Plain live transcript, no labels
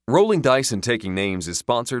Rolling Dice and Taking Names is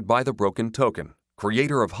sponsored by The Broken Token,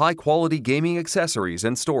 creator of high-quality gaming accessories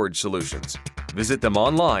and storage solutions. Visit them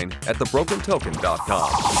online at thebrokentoken.com.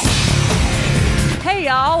 Hey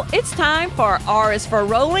y'all, it's time for R is for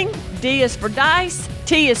rolling, D is for dice,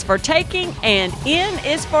 T is for taking, and N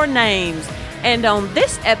is for names. And on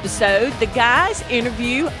this episode, the guys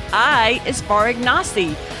interview I is for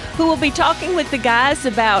Ignacy, who will be talking with the guys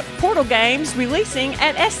about Portal games releasing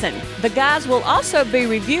at Essen. The guys will also be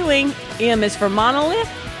reviewing M is for Monolith,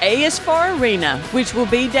 A is for Arena, which will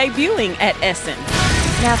be debuting at Essen.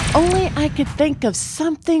 Now, if only I could think of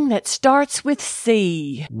something that starts with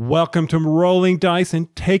C. Welcome to Rolling Dice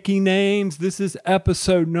and Taking Names. This is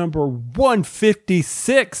episode number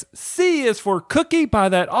 156. C is for Cookie by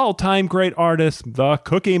that all-time great artist, the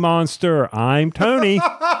Cookie Monster. I'm Tony.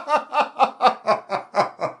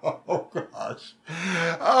 Oh, gosh.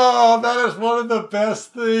 Oh, that is one of the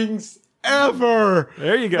best things ever.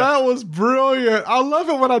 There you go. That was brilliant. I love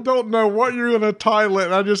it when I don't know what you're going to title it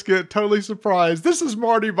and I just get totally surprised. This is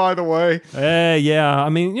Marty, by the way. Yeah. I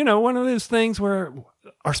mean, you know, one of those things where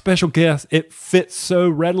our special guest, it fits so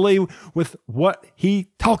readily with what he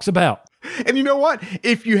talks about. And you know what?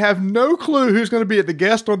 If you have no clue who's going to be the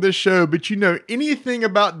guest on this show, but you know anything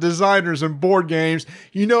about designers and board games,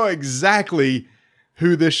 you know exactly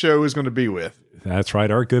who this show is going to be with. That's right.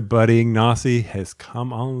 Our good buddy Ignacy has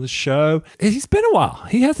come on the show. It's been a while.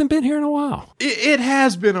 He hasn't been here in a while. It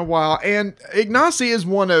has been a while. And Ignacy is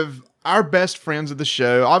one of our best friends of the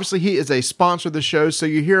show. Obviously, he is a sponsor of the show, so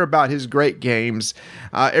you hear about his great games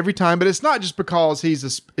every time. But it's not just because he's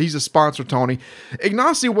a sponsor, Tony.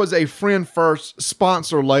 Ignacy was a friend first,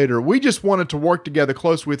 sponsor later. We just wanted to work together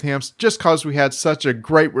close with him just because we had such a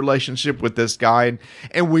great relationship with this guy.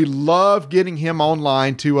 And we love getting him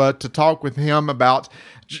online to talk with him about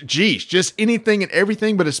just anything and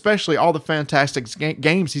everything, but especially all the fantastic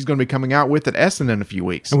games he's going to be coming out with at Essen in a few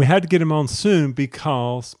weeks. And we had to get him on soon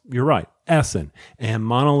because, you're right, Essen and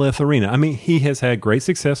Monolith Arena. I mean, he has had great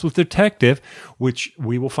success with Detective, which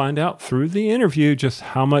we will find out through the interview just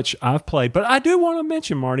how much I've played. But I do want to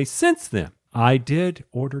mention, Marty, since then, I did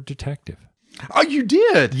order Detective. Oh, you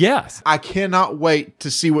did? Yes. I cannot wait to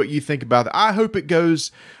see what you think about it. I hope it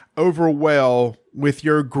goes over well with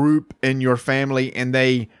your group and your family, and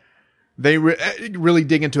they really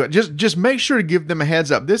dig into it. Just make sure to give them a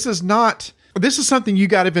heads up. This is something you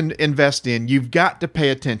got to invest in. You've got to pay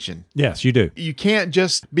attention. Yes, you do. You can't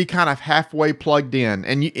just be kind of halfway plugged in,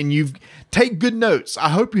 and you've take good notes. I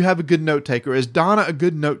hope you have a good note taker. Is Donna a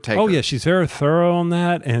good note taker? Oh yeah, she's very thorough on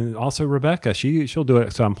that, and also Rebecca, she'll do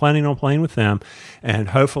it. So I'm planning on playing with them, and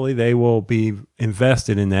hopefully they will be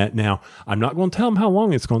invested in that. Now, I'm not going to tell them how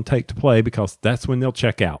long it's going to take to play because that's when they'll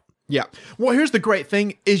check out. Yeah. Well, here's the great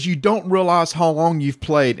thing is you don't realize how long you've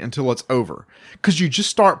played until it's over. Because you just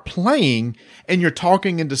start playing and you're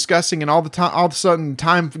talking and discussing, and all of a sudden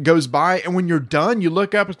time goes by, and when you're done, you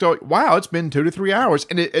look up and go, wow, it's been 2 to 3 hours,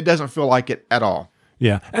 and it doesn't feel like it at all.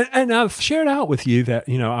 Yeah. And I've shared out with you that,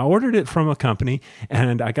 you know, I ordered it from a company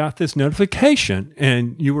and I got this notification,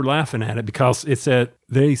 and you were laughing at it because it said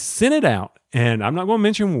they sent it out, and I'm not going to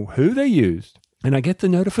mention who they used, and I get the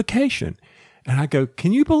notification. And I go,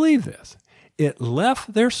 can you believe this? It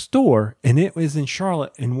left their store and it was in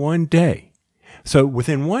Charlotte in one day. So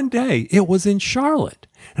within one day, it was in Charlotte.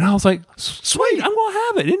 And I was like, sweet, I'm going to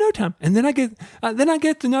have it in no time. And then I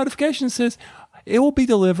get the notification that says it will be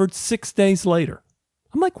delivered 6 days later.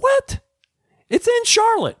 I'm like, what? It's in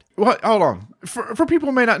Charlotte. What? Hold on. For people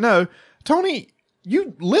who may not know, Tony,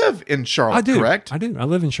 you live in Charlotte, I do. Correct? I do. I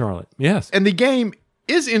live in Charlotte. Yes. And the game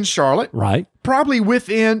is in Charlotte. Right. Probably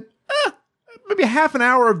within maybe half an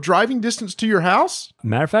hour of driving distance to your house.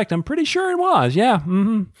 Matter of fact, I'm pretty sure it was. Yeah.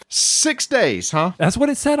 Mm-hmm. 6 days, huh? That's what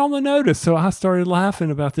it said on the notice. So I started laughing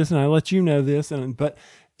about this, and I let you know this, but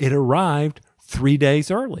it arrived 3 days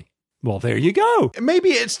early. Well, there you go.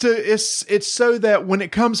 Maybe it's so that when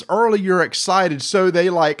it comes early, you're excited. So they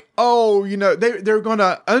they're going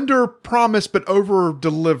to under promise but over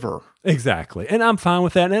deliver. Exactly. And I'm fine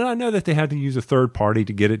with that. And I know that they had to use a third party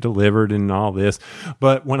to get it delivered and all this.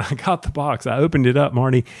 But when I got the box, I opened it up,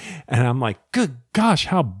 Marty, and I'm like, good gosh,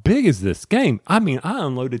 how big is this game? I mean, I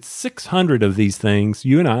unloaded 600 of these things.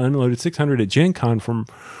 You and I unloaded 600 at Gen Con for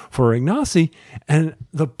Ignacy. And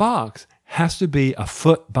the box has to be a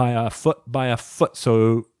foot by a foot by a foot.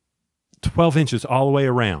 So 12 inches all the way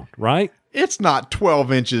around, right? It's not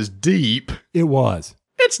 12 inches deep. It was.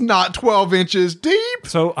 It's not 12 inches deep.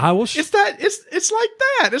 So I will... It's like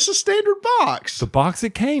that. It's a standard box. The box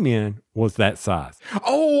it came in was that size.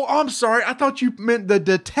 Oh, I'm sorry. I thought you meant the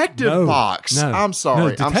detective box. No. I'm sorry. No,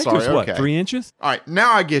 I'm detective's sorry. what, Okay. 3 inches? All right,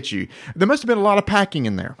 now I get you. There must have been a lot of packing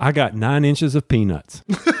in there. I got 9 inches of peanuts.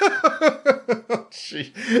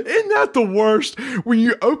 Gee, isn't that the worst? When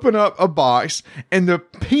you open up a box and the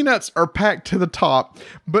peanuts are packed to the top,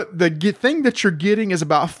 but the thing that you're getting is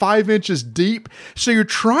about 5 inches deep. So you're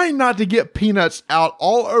trying not to get peanuts out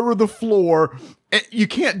all over the floor. You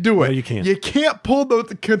can't do it. No, you can't. You can't pull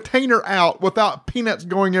the container out without peanuts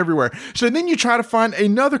going everywhere. So then you try to find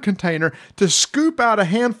another container to scoop out a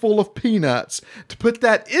handful of peanuts to put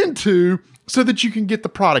that into so that you can get the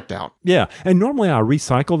product out. Yeah. And normally I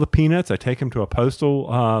recycle the peanuts. I take them to a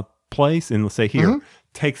postal place and say, here,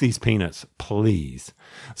 take these peanuts, please.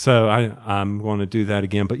 So I'm going to do that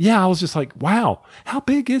again. But yeah, I was just like, wow, how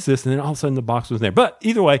big is this? And then all of a sudden the box was there. But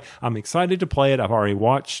either way, I'm excited to play it. I've already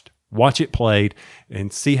watch it played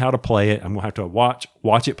and see how to play it. I'm going to have to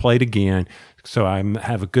watch it played again so I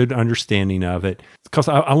have a good understanding of it, because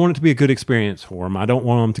I want it to be a good experience for them. I don't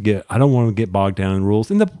want them to get bogged down in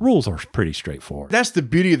rules, and the rules are pretty straightforward. That's the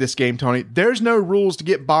beauty of this game, Tony. There's no rules to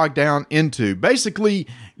get bogged down into. Basically,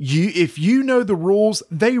 if you know the rules,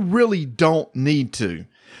 they really don't need to.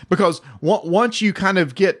 Because once you kind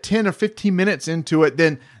of get 10 or 15 minutes into it,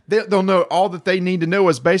 then they'll know all that they need to know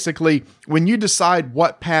is basically when you decide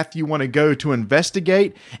what path you want to go to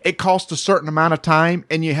investigate, it costs a certain amount of time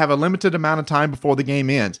and you have a limited amount of time before the game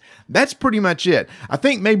ends. That's pretty much it. I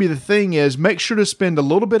think maybe the thing is make sure to spend a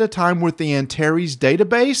little bit of time with the Antares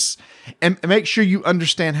database and make sure you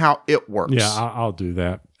understand how it works. Yeah, I'll do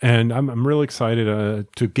that. And I'm really excited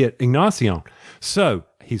to get Ignacio. So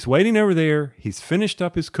he's waiting over there. He's finished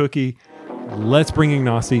up his cookie. Let's bring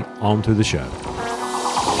Ignacio onto the show.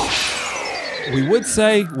 We would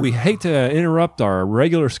say we hate to interrupt our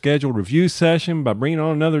regular scheduled review session by bringing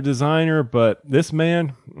on another designer, but this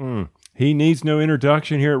man, he needs no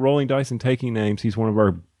introduction here at Rolling Dice and Taking Names. He's one of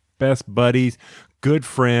our best buddies, good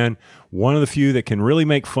friend, one of the few that can really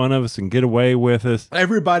make fun of us and get away with us.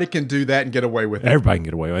 Everybody can do that and get away with it. Everybody can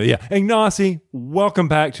get away with it. Yeah. Ignacio, welcome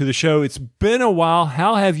back to the show. It's been a while.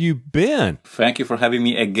 How have you been? Thank you for having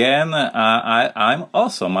me again. I'm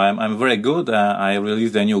awesome. I'm very good. I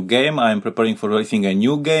released a new game. I'm preparing for releasing a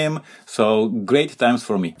new game. So great times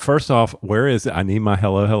for me. First off, where is it? I need my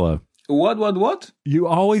hello. What? You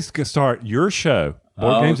always start your show,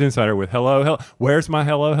 Board Games Insider, with hello. Where's my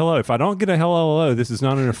hello? If I don't get a hello, this is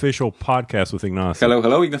not an official podcast with Ignacio.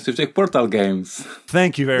 Hello, Ignacio Czech Portal Games.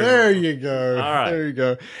 Thank you very much. There you go. All right. There you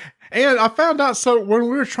go. And I found out, so when we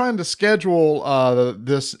were trying to schedule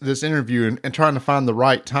this interview and trying to find the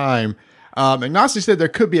right time, Ignacio said there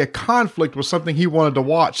could be a conflict with something he wanted to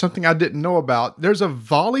watch, something I didn't know about. There's a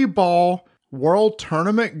volleyball world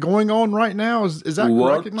tournament going on right now. Is that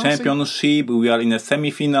World correct, Ignacio? Championship. We are in the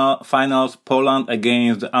semi-finals. Poland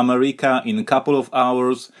against America in a couple of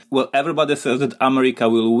hours. Well, everybody says that America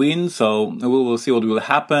will win, so we will see what will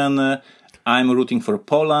happen. I'm rooting for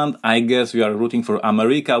Poland. I guess we are rooting for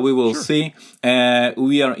America. We will see.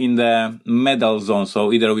 We are in the medal zone,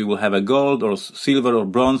 so either we will have a gold or silver or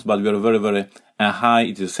bronze, but we are very, very high.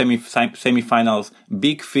 It is semi-finals.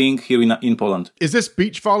 Big thing here in Poland. Is this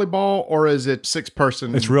beach volleyball or is it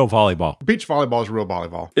 6-person? It's real volleyball. Beach volleyball is real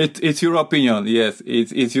volleyball. It's your opinion. Yes,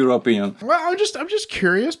 it's your opinion. Well, I'm just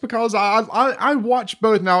curious because I watch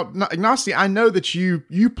both. Now, Ignacio, I know that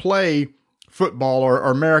you play football or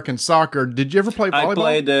American soccer. Did you ever play volleyball? I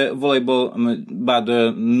played volleyball, but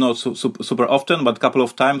not super often, but a couple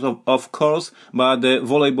of times, of course. But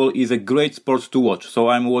volleyball is a great sport to watch. So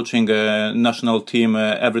I'm watching a national team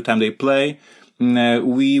every time they play.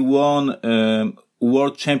 We won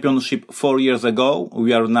World Championship 4 years ago.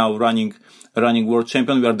 We are now running world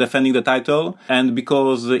champion. We are defending the title. And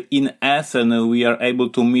because in Essen, we are able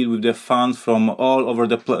to meet with the fans from all over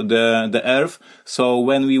the earth. So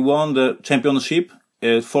when we won the championship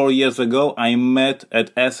 4 years ago, I met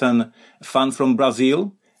at Essen fan from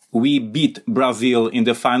Brazil. We beat Brazil in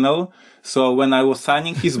the final. So when I was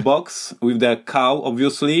signing his box with the cow,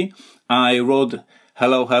 obviously, I wrote,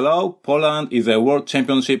 hello, Poland is a world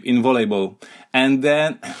championship in volleyball. And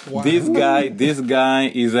then this guy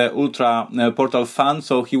is a ultra Portal fan.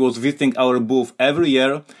 So he was visiting our booth every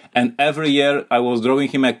year. And every year I was drawing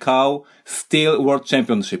him a cow, still world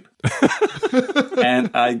championship. And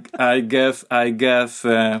I guess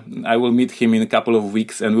I will meet him in a couple of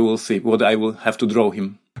weeks and we will see what I will have to draw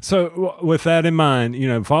him. So with that in mind,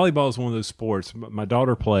 volleyball is one of those sports my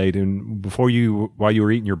daughter played, and while you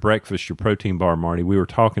were eating your breakfast, your protein bar, Marty, we were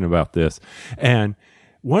talking about this. And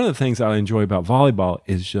one of the things I enjoy about volleyball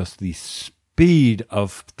is just the speed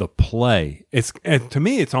of the play. To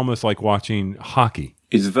me, it's almost like watching hockey.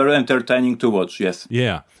 It's very entertaining to watch, yes.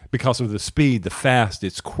 Yeah, because of the speed, the fast,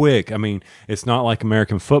 it's quick. I mean, it's not like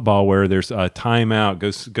American football where there's a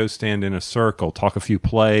timeout, go stand in a circle, talk a few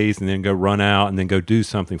plays, and then go run out and then go do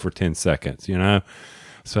something for 10 seconds, you know?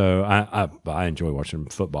 So I enjoy watching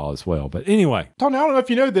football as well. But anyway. Tony, I don't know if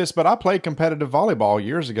you know this, but I played competitive volleyball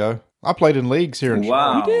years ago. I played in leagues here in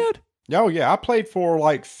Charlotte. You did? Oh, yeah. I played for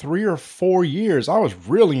like 3 or 4 years. I was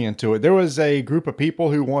really into it. There was a group of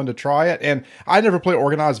people who wanted to try it, and I never played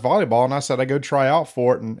organized volleyball, and I said I'd go try out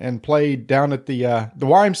for it and played down at the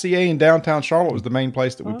YMCA in downtown Charlotte was the main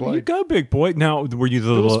place that we played. You go, big boy. Now, were you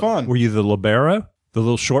the It was fun. Were you the libero? The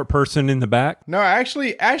little short person in the back? No,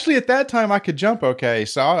 actually, at that time I could jump okay,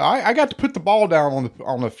 so I got to put the ball down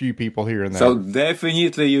on a few people here and there. So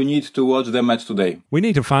definitely you need to watch the match today. We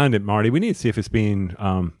need to find it, Marty. We need to see if it's being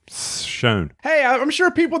shown. Hey, I'm sure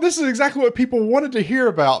this is exactly what people wanted to hear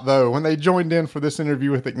about, though, when they joined in for this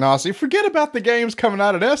interview with Ignacy. Forget about the games coming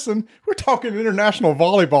out at Essen. We're talking international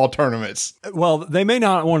volleyball tournaments. Well, they may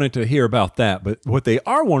not want to hear about that, but what they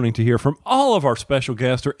are wanting to hear from all of our special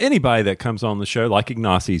guests or anybody that comes on the show, like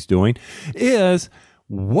Ignacy's doing, is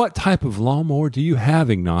what type of lawnmower do you have,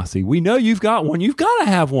 Ignacy? We know you've got one. You've got to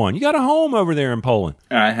have one. You got a home over there in Poland.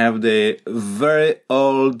 I have the very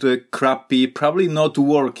old, crappy, probably not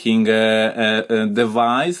working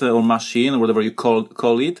device or machine or whatever you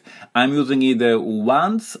call it. I'm using it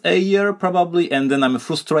once a year probably, and then I'm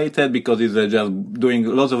frustrated because it's just doing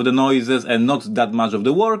lots of the noises and not that much of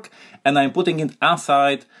the work, and I'm putting it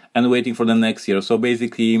aside and waiting for the next year. So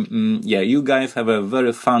basically, you guys have a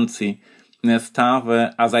very fancy stuff,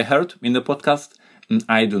 as I heard in the podcast.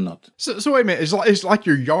 I do not. So wait a minute, is like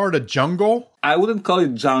your yard a jungle? I wouldn't call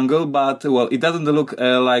it jungle, but well, it doesn't look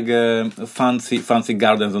like fancy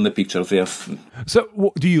gardens on the pictures. Yes.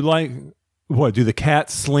 So do you like? What, do the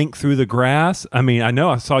cats slink through the grass? I mean, I know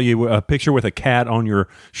I saw you a picture with a cat on your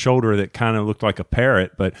shoulder that kind of looked like a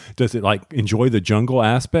parrot, but does it like enjoy the jungle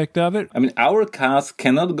aspect of it? I mean, our cats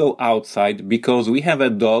cannot go outside because we have a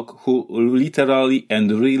dog who literally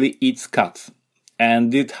and really eats cats.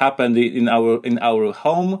 And it happened in our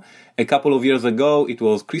home a couple of years ago. It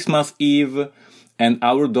was Christmas Eve, and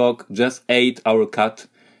our dog just ate our cat,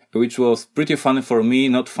 which was pretty funny for me,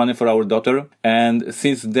 not funny for our daughter. And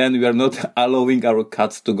since then, we are not allowing our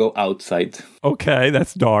cats to go outside. Okay,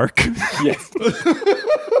 that's dark. Yes.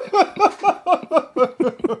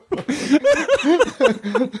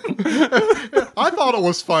 I thought it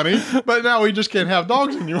was funny, but now we just can't have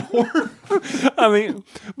dogs anymore. I mean,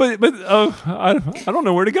 but I don't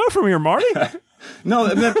know where to go from here, Marty. No,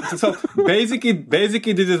 so basically, this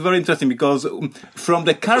is very interesting because from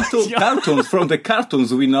the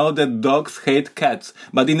cartoons, we know that dogs hate cats,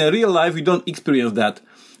 but in a real life, we don't experience that.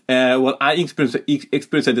 Well, I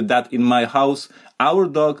experienced that in my house. Our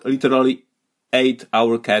dog literally ate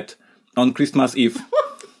our cat on Christmas Eve.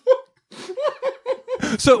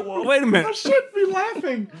 So wait a minute. I shouldn't be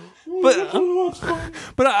laughing.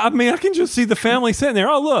 But I mean, I can just see the family sitting there.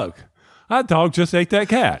 Oh, look, that dog just ate that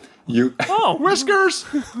cat. Oh, Whiskers!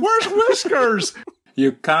 Where's Whiskers?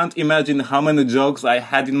 You can't imagine how many jokes I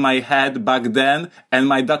had in my head back then, and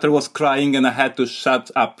my daughter was crying and I had to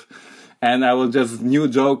shut up. And I was just new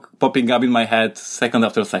joke popping up in my head second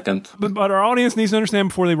after second. But our audience needs to understand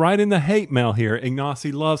before they write in the hate mail here,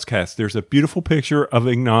 Ignacy loves cats. There's a beautiful picture of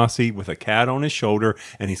Ignacy with a cat on his shoulder,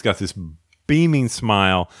 and he's got this beaming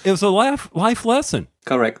smile. It was a life lesson.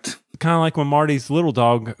 Correct. Kind of like when Marty's little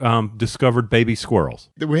dog discovered baby squirrels.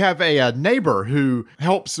 We have a neighbor who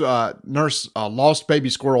helps nurse lost baby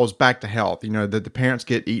squirrels back to health. You know, that the parents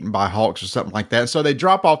get eaten by hawks or something like that. So they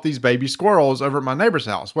drop off these baby squirrels over at my neighbor's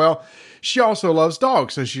house. Well, she also loves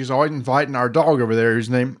dogs. So she's always inviting our dog over there, whose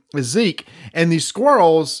name is Zeke. And these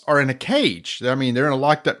squirrels are in a cage. I mean, they're in a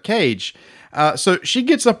locked up cage. So she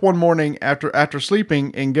gets up one morning after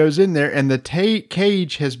sleeping and goes in there, and the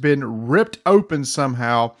cage has been ripped open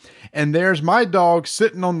somehow. And there's my dog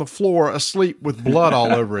sitting on the floor asleep with blood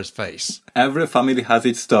all over his face. Every family has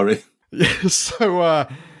its story. So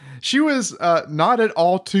she was not at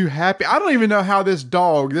all too happy. I don't even know how this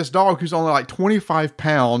dog who's only like 25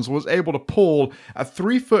 pounds, was able to pull a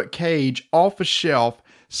 3-foot cage off a shelf,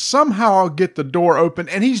 somehow get the door open,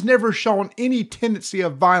 and he's never shown any tendency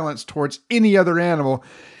of violence towards any other animal.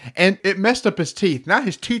 And it messed up his teeth. Now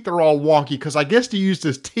his teeth are all wonky because I guess he used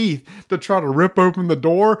his teeth to try to rip open the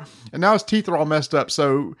door, and now his teeth are all messed up.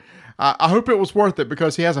 So I hope it was worth it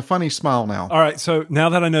because he has a funny smile now. All right, so now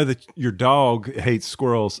that I know that your dog hates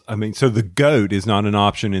squirrels, I mean, so the goat is not an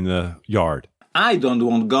option in the yard. I don't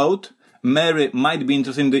want goat. Mary might be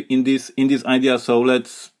interested in this idea, so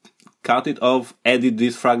let's cut it off, edit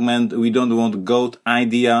this fragment. We don't want goat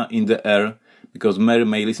idea in the air. because Mary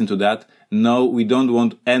may listen to that. No, we don't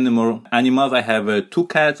want any more animals. I have 2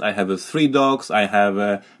 cats, I have 3 dogs, I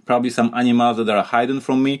have probably some animals that are hidden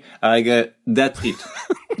from me. That's it.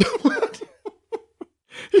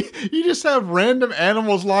 You just have random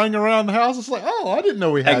animals lying around the house. It's like, oh, I didn't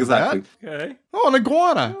know we had Exactly. that. Okay. Oh, an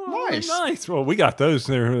iguana. Oh, Nice. Nice. Well, we got those.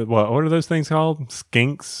 They're, what are those things called?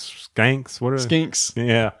 Skanks? What are Skinks.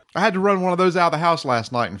 Yeah. I had to run one of those out of the house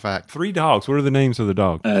last night, in fact. 3 dogs. What are the names of the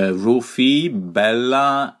dogs? Rufy,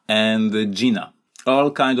 Bella, and Gina.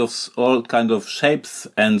 All kind of shapes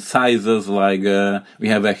and sizes. Like we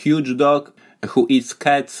have a huge dog who eats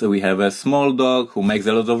cats. We have a small dog who makes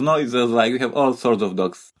a lot of noises. Like we have all sorts of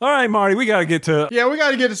dogs. All right, Marty, we got to get to. Yeah, we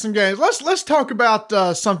got to get to some games. Let's talk about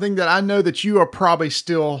something that I know that you are probably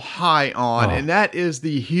still high on, and that is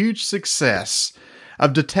the huge success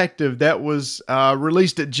of Detective that was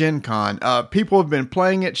released at Gen Con. People have been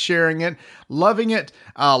playing it, sharing it, loving it.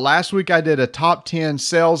 Last week I did a top 10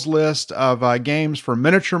 sales list of games for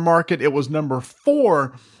Miniature Market. It was number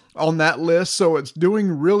 4 on that list, so it's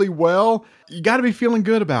doing really well. You got to be feeling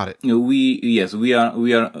good about it. We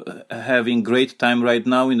are having great time right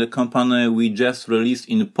now in the company. We just released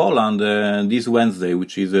in Poland this Wednesday,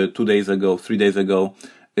 which is 3 days ago.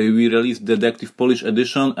 We released Detective Polish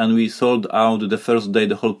edition, and we sold out the first day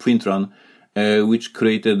the whole print run, which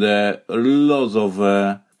created lots of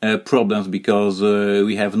problems because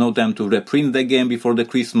we have no time to reprint the game before the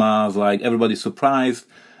Christmas. Like everybody's surprised.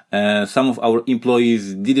 Some of our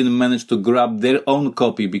employees didn't manage to grab their own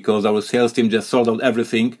copy because our sales team just sold out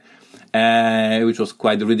everything, which was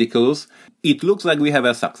quite ridiculous. It looks like we have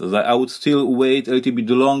a success. I would still wait a little bit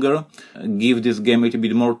longer, give this game a little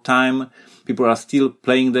bit more time. People are still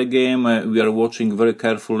playing the game. We are watching very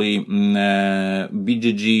carefully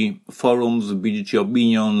BGG forums, BGG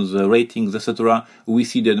opinions, ratings, etc. We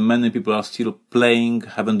see that many people are still playing,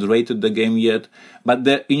 haven't rated the game yet. But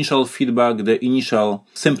the initial feedback, the initial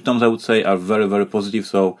symptoms, I would say, are very, very positive.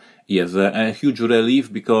 So, yes, a huge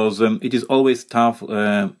relief because it is always tough.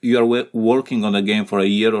 You are working on a game for a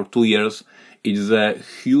year or 2 years. It is a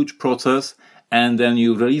huge process. And then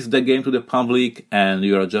you release the game to the public and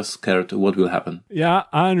you are just scared what will happen. Yeah,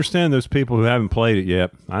 I understand those people who haven't played it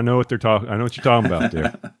yet. I know what they're talking. I know what you're talking about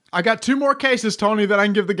there. I got 2 more cases, Tony, that I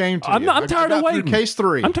can give the game to I'm you. I'm tired of waiting. Case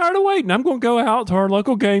 3. I'm tired of waiting. I'm going to go out to our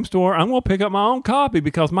local game store. I'm going to pick up my own copy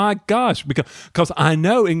because, my gosh, because I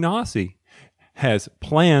know Ignacy has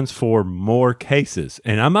plans for more cases.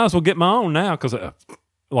 And I might as well get my own now because...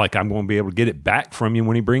 I'm going to be able to get it back from you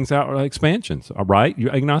when he brings out expansions. All right?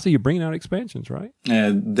 Ignacy, you're bringing out expansions, right?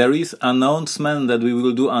 There is announcement that we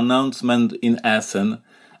will do announcement in Essen,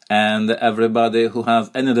 and everybody who has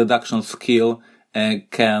any deduction skill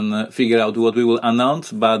can figure out what we will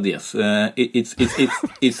announce. But yes,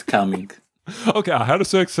 it's coming. Okay, I had a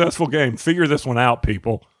successful game. Figure this one out,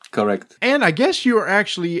 people. Correct. And I guess you are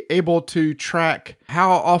actually able to track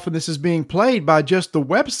how often this is being played by just the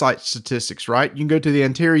website statistics, right? You can go to the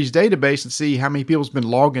Antares database and see how many people's been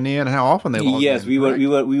logging in and how often they log in. Yes, we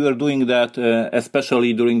were doing that,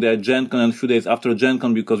 especially during the Gen Con and a few days after Gen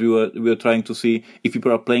Con, because we were trying to see if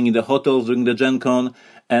people are playing in the hotels during the Gen Con.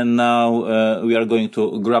 And now we are going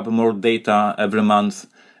to grab more data every month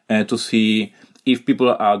to see if people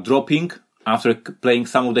are dropping after playing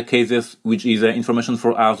some of the cases, which is information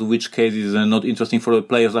for us, which case is not interesting for the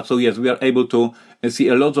players. So yes, we are able to see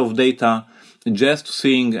a lot of data just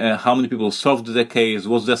seeing how many people solved the case,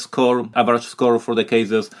 what's the score, average score for the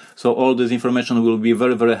cases. So all this information will be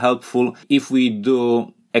very, very helpful if we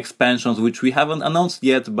do expansions, which we haven't announced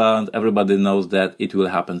yet, but everybody knows that it will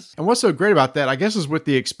happen. And what's so great about that, I guess, is with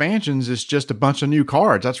the expansions, it's just a bunch of new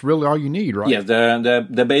cards. That's really all you need, right? Yes,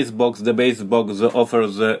 the base box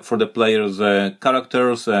offers for the players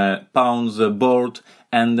characters, pawns, board,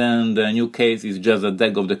 and then the new case is just a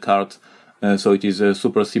deck of the cards. So it is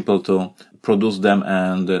super simple to produce them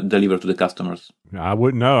and deliver to the customers. I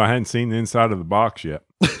wouldn't know. I hadn't seen the inside of the box yet.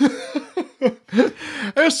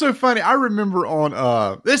 It's so funny. I remember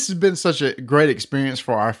on this has been such a great experience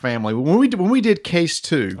for our family. When we did case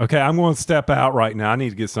 2. Okay, I'm going to step out right now. I need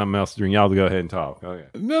to get something else to drink. Y'all to go ahead and talk. Okay.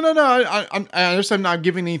 No. I'm not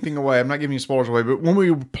giving anything away. I'm not giving you spoilers away. But when we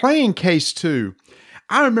were playing case 2,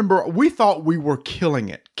 I remember we thought we were killing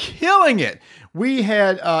it. We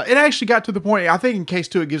had, it actually got to the point, I think in case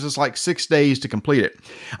 2, it gives us like 6 days to complete it.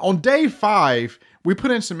 On day 5, we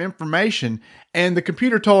put in some information and the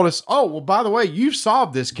computer told us, oh, well, by the way, you've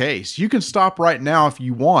solved this case. You can stop right now if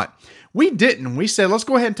you want. We didn't. We said, let's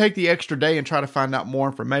go ahead and take the extra day and try to find out more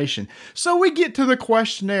information. So we get to the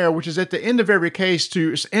questionnaire, which is at the end of every case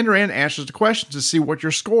to enter in answers to questions to see what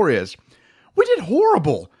your score is. We did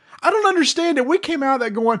horrible. I don't understand it. We came out of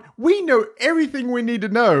that going, we know everything we need to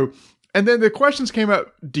know. And then the questions came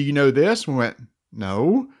up, do you know this? We went,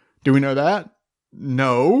 no. Do we know that?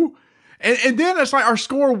 No. And then it's like our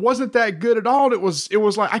score wasn't that good at all. It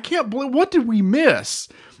was like, I can't believe, what did we miss?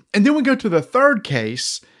 And then we go to the third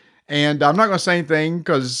case, and I'm not going to say anything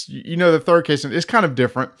because you know the third case is kind of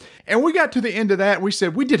different. And we got to the end of that, and we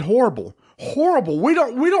said, we did horrible. Horrible. We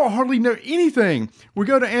don't hardly know anything. We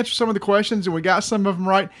go to answer some of the questions, and we got some of them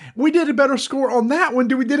right. We did a better score on that one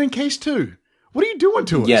than we did in case 2. What are you doing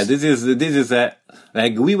to us? Yeah, this is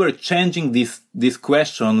like we were changing these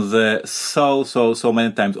questions so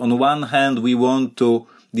many times. On one hand, we want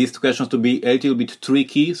these questions to be a little bit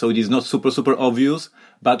tricky, so it is not super obvious.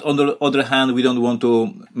 But on the other hand, we don't want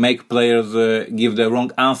to make players give the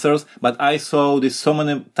wrong answers. But I saw this so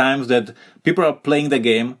many times that people are playing the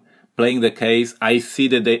game, playing the case. I see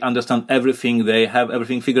that they understand everything. They have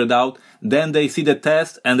everything figured out. Then they see the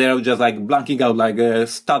test and they are just like blanking out like a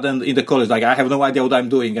student in the college. Like, I have no idea what I'm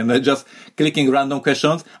doing. And they're just clicking random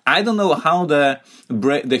questions. I don't know how the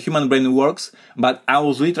human brain works, but I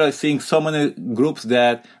was literally seeing so many groups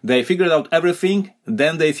that they figured out everything.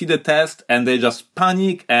 Then they see the test and they just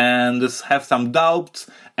panic and just have some doubts.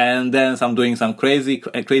 And then some doing some crazy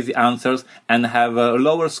answers and have a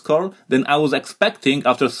lower score than I was expecting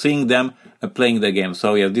after seeing them playing the game.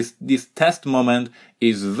 So yeah, this test moment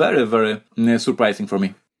is very, very surprising for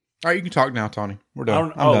me. All right, you can talk now, Tony. We're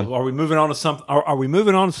done. I'm done. Are we moving on to something? Are we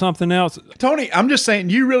moving on to something else? Tony, I'm just saying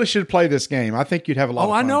you really should play this game. I think you'd have a lot of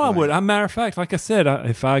fun. I know I would. As a matter of fact, like I said,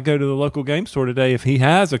 if I go to the local game store today, if he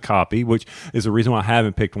has a copy, which is the reason why I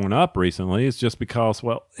haven't picked one up recently, it's just because,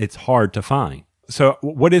 well, it's hard to find. So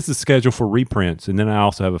what is the schedule for reprints? And then I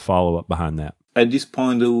also have a follow-up behind that. At this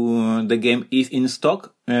point, the game is in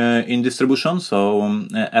stock, in distribution. So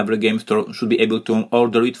every game store should be able to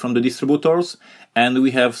order it from the distributors. And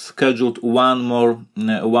we have scheduled one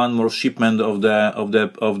more shipment of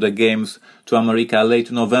the games to America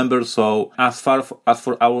late November. So as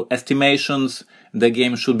for our estimations, the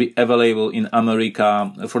game should be available in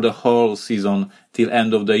America for the whole season till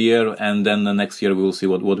end of the year, and then the next year we will see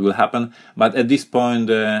what will happen. But at this point,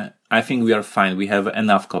 I think we are fine. We have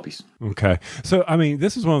enough copies. Okay. So, I mean,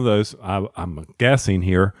 this is one of those, I'm guessing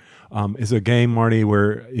here, is a game, Marty,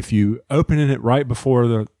 where if you open it right before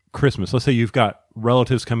the Christmas, let's say you've got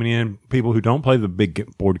relatives coming in, people who don't play the big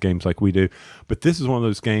board games like we do, but this is one of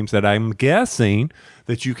those games that I'm guessing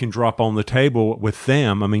that you can drop on the table with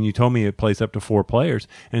them. I mean, you told me it plays up to 4 players,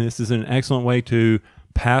 and this is an excellent way to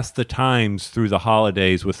pass the times through the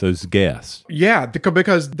holidays with those guests. Yeah,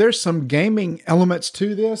 because there's some gaming elements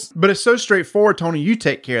to this, but it's so straightforward, Tony. You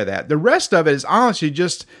take care of that. The rest of it is honestly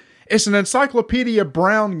just, it's an Encyclopedia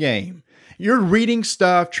Brown game. You're reading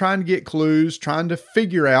stuff, trying to get clues, trying to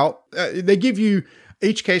figure out. They give you,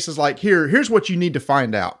 each case is like, here's what you need to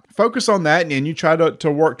find out. Focus on that, and you try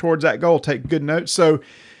to work towards that goal. Take good notes. So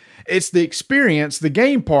it's the experience, the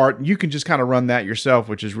game part. You can just kind of run that yourself,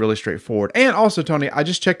 which is really straightforward. And also, Tony, I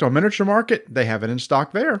just checked on Miniature Market. They have it in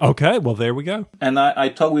stock there. Okay, well, there we go. And I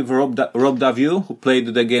talked with Rob Daviau, who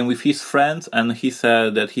played the game with his friends, and he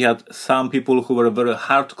said that he had some people who were very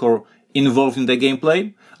hardcore involved in the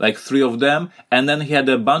gameplay, like 3 of them. And then he had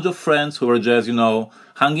a bunch of friends who were just,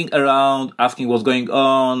 hanging around, asking what's going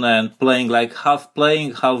on, and playing, like half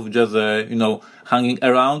just, hanging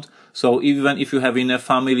around. So even if you have in a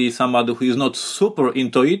family somebody who is not super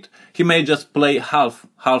into it, he may just play half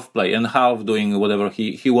play and half doing whatever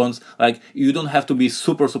he wants. Like, you don't have to be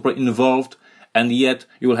super involved, and yet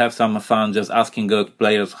you will have some fun just asking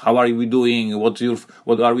players, how are we doing? What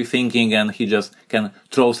are we thinking? And he just can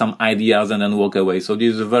throw some ideas and then walk away. So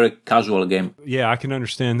this is a very casual game. Yeah, I can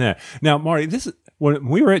understand that. Now, Marty, when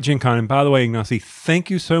we were at Gen Con, and by the way, Ignacy,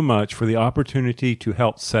 thank you so much for the opportunity to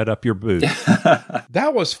help set up your booth.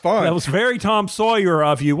 That was fun. That was very Tom Sawyer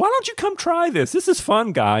of you. Why don't you come try this? This is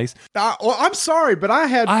fun, guys. I'm sorry, but I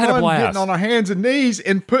had fun getting on our hands and knees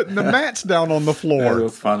and putting the mats down on the floor. That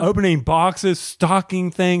was fun. Opening boxes,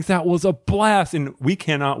 stocking things. That was a blast, and we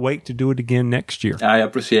cannot wait to do it again next year. I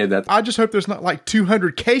appreciate that. I just hope there's not like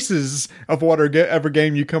 200 cases of whatever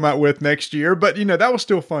game you come out with next year, but that was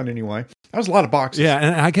still fun anyway. That was a lot of boxes. Yeah,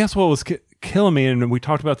 and I guess what was killing me, and we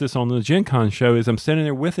talked about this on the Gen Con show, is I'm sitting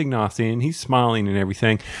there with Ignacy, and he's smiling and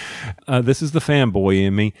everything. This is the fanboy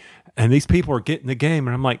in me, and these people are getting the game,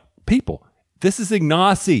 and I'm like, people, this is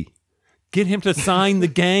Ignacy. Get him to sign the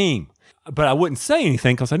game. But I wouldn't say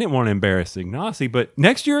anything because I didn't want to embarrass Ignacy. But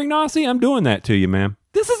next year, Ignacy, I'm doing that to you, man.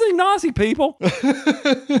 This is Ignacy, people.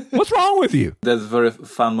 What's wrong with you? That's a very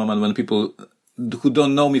fun moment when people who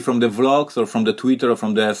don't know me from the vlogs or from the Twitter or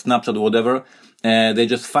from the Snapchat or whatever, they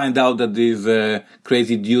just find out that this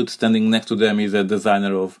crazy dude standing next to them is a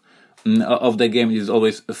designer of the game. It is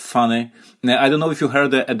always funny. I don't know if you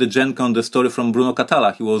heard at the Gen Con the story from Bruno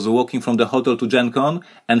Catala. He was walking from the hotel to Gen Con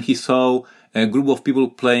and he saw a group of people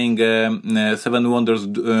playing Seven Wonders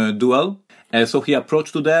Duel. So he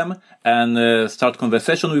approached to them and start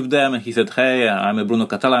conversation with them. And he said, "Hey, I'm a Bruno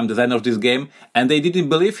Catala. I'm designer of this game." And they didn't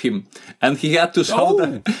believe him. And he had to show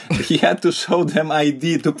them. He had to show them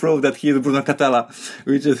ID to prove that he is Bruno Catala,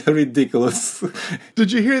 which is ridiculous.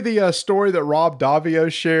 Did you hear the story that Rob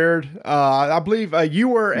Davio shared? I believe you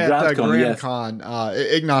were at Grand Con,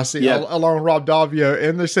 Ignacy, along with Rob Davio,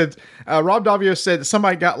 and they said Rob Davio said that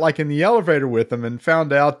somebody got like in the elevator with him and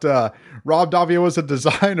found out Rob Davio was a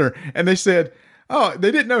designer, and they said, oh,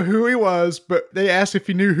 they didn't know who he was, but they asked if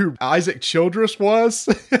he knew who Isaac Childress was.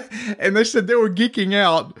 And they said they were geeking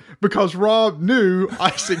out because Rob knew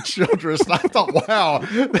Isaac Childress. And I thought, wow,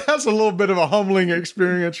 that's a little bit of a humbling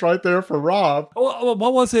experience right there for Rob. Well,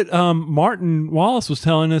 what was it? Martin Wallace was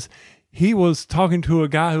telling us he was talking to a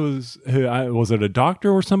guy who was it a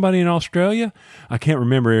doctor or somebody in Australia? I can't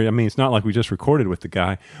remember. I mean, it's not like we just recorded with the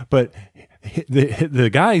guy, but the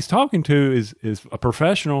guy he's talking to is a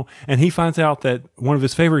professional, and he finds out that one of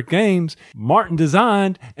his favorite games Martin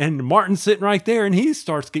designed, and Martin's sitting right there, and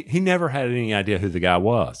he never had any idea who the guy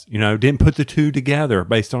was, didn't put the two together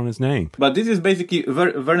based on his name. But this is basically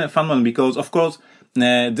very, very fun one because, of course,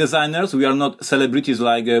 designers, we are not celebrities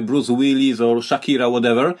like Bruce Willis or Shakira,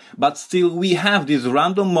 whatever, but still we have these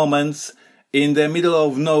random moments in the middle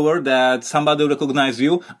of nowhere that somebody recognizes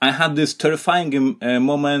you. I had this terrifying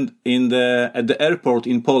moment at the airport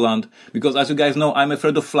in Poland because, as you guys know, I'm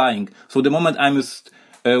afraid of flying. So the moment I'm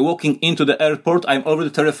walking into the airport, I'm already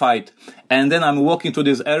terrified. And then I'm walking to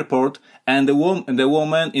this airport, and the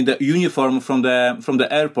woman in the uniform from the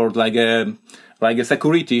airport, like a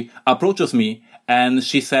security, approaches me, and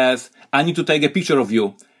she says, "I need to take a picture of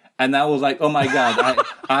you." And I was like, oh my God,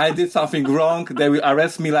 I did something wrong. They will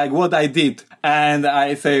arrest me like what I did. And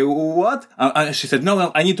I say, what? She said,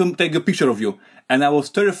 no, I need to take a picture of you. And I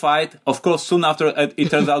was terrified. Of course, soon after,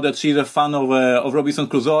 it turns out that she's a fan of Robinson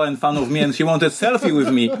Crusoe and fan of me, and she wanted a selfie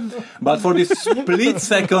with me. But for this split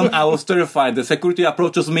second, I was terrified. The security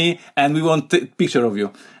approaches me, and we want a picture of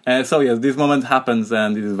you. So yes, this moment happens,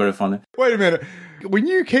 and it is very funny. Wait a minute. When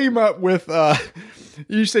you came up with...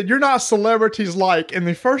 you said you're not celebrities like, and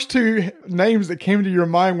the first two names that came to your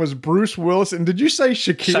mind was Bruce Willis, and did you say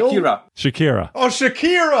Shakira. Oh,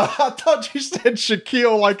 Shakira. I thought you said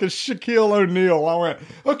Shaquille, like a Shaquille O'Neal. I went,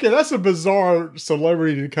 okay, that's a bizarre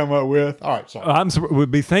celebrity to come up with. All right, sorry. Would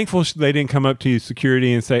be thankful they didn't come up to you,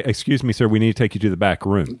 security, and say, excuse me, sir, we need to take you to the back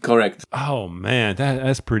room. Correct. Oh, man,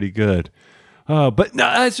 that's pretty good. But no,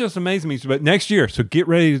 that's just amazing me. But next year, so get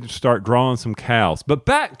ready to start drawing some cows. But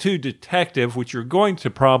back to Detective, which you're going to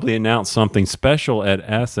probably announce something special at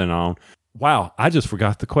Essen on. Wow, I just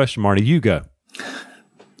forgot the question, Marty. You go.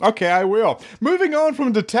 Okay, I will. Moving on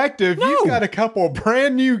from Detective, you've got a couple of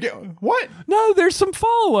brand new... What? No, there's some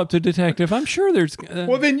follow-up to Detective. I'm sure there's...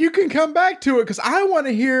 Well, then you can come back to it, because I want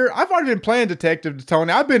to hear... I've already been playing Detective,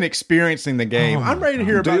 Tony. I've been experiencing the game. I'm ready to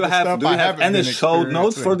hear about the stuff Do you have any show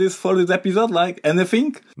notes for this episode? Like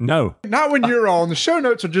anything? No. Not when you're on. The show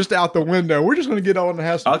notes are just out the window. We're just going to get on and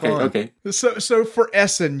have some fun. Okay. So for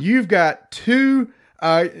Essen, you've got two...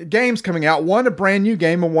 games coming out, one a brand new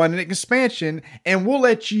game and one an expansion, and we'll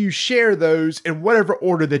let you share those in whatever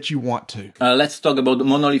order that you want to. Let's talk about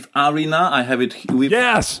Monolith Arena. I have it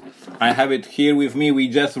here with me. We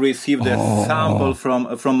just received a sample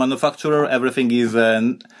from manufacturer. Everything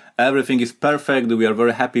is perfect. We are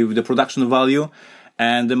very happy with the production value.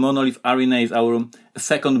 And the Monolith Arena is our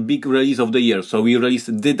second big release of the year. So we released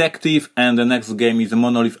Detective, and the next game is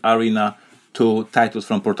Monolith Arena, 2 titles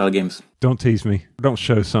from Portal Games. Don't tease me. Don't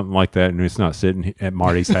show something like that and it's not sitting at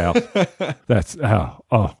Marty's house. That's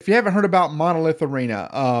If you haven't heard about Monolith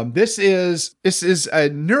Arena, this is a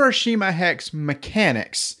Neuroshima Hex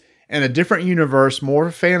mechanics in a different universe,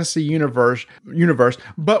 more fantasy universe,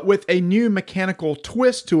 but with a new mechanical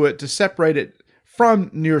twist to it to separate it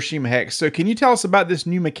from Neuroshima Hex. So can you tell us about this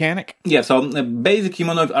new mechanic? Yeah, so basically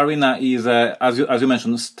Monolith Arena is, as you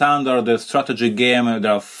mentioned, standard strategy game.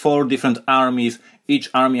 There are 4 different armies. Each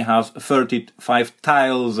army has 35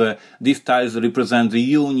 tiles. These tiles represent the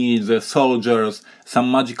units, soldiers, some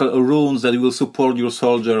magical runes that will support your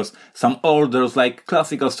soldiers, some orders like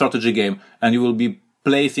classical strategy game. And you will be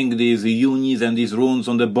placing these units and these runes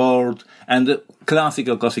on the board, and the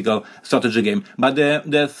classical strategy game. But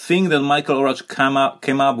the thing that Michael Orach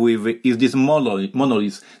came up with is these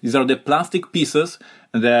monoliths. These are the plastic pieces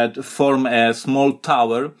that form a small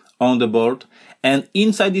tower on the board, And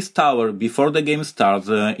inside this tower, before the game starts,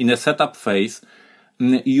 in a setup phase,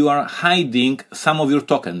 you are hiding some of your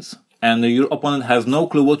tokens, and your opponent has no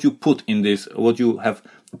clue what you have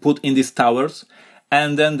put in these towers.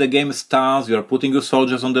 And then the game starts, you are putting your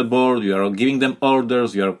soldiers on the board, you are giving them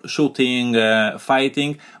orders, you are shooting,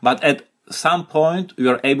 fighting, but at some point you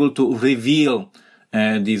are able to reveal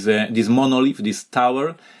this monolith, this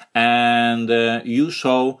tower, and you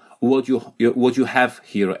show what you have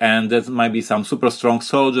here. And there might be some super strong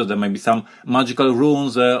soldiers, there might be some magical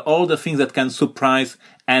runes, all the things that can surprise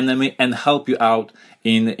enemy and help you out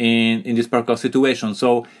in this particular situation.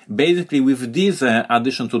 So basically, with this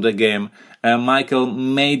addition to the game, Michael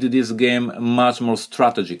made this game much more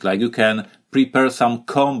strategic. Like, you can prepare some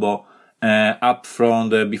combo up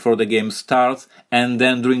front before the game starts, and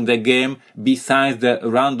then during the game, besides the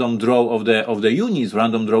random draw of the units,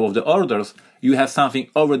 random draw of the orders, you have something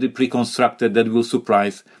already pre-constructed that will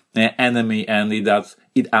surprise enemy, and it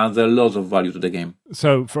adds a lot of value to the game.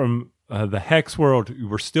 So from the Hex world,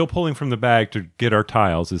 we're still pulling from the bag to get our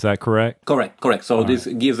tiles. Is that correct? Correct. So this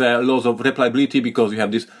gives a lot of replayability, because you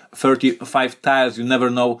have these 35 tiles. You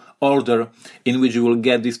never know order in which you will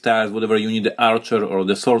get these tiles, whatever you need, the archer or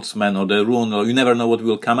the swordsman or the rune, or you never know what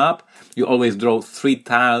will come up. You always draw 3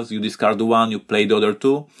 tiles, you discard 1, you play the other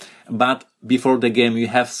 2. But before the game, you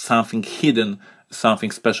have something hidden,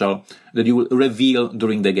 something special that you will reveal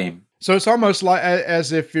during the game. So it's almost like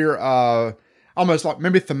as if you're almost like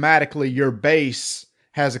maybe thematically your base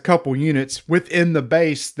has a couple units within the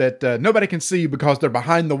base that nobody can see because they're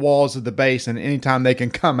behind the walls of the base, and anytime they can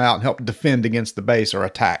come out and help defend against the base or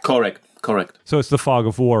attack. Correct. So it's the fog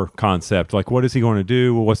of war concept. Like, what is he going to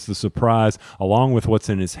do? What's the surprise? Along with what's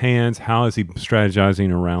in his hands, how is he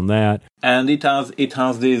strategizing around that? And it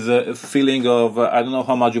has this feeling of, I don't know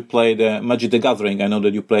how much you played Magic the Gathering. I know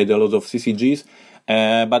that you played a lot of CCGs.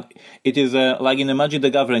 But it is like in a Magic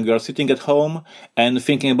the Gathering, you are sitting at home and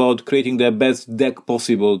thinking about creating the best deck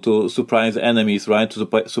possible to surprise enemies, right?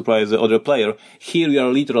 To surprise the other player. Here you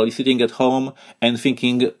are literally sitting at home and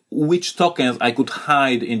thinking which tokens I could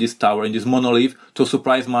hide in this tower, in this monolith, to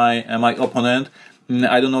surprise my opponent.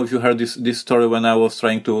 I don't know if you heard this story when I was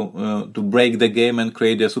trying to break the game and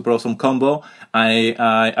create a super awesome combo.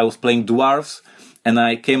 I was playing dwarves, and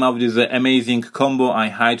I came up with this amazing combo. I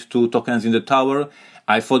hide 2 tokens in the tower.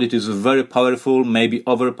 I thought it is very powerful, maybe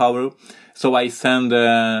overpowered. So I sent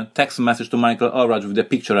a text message to Michael Orach with the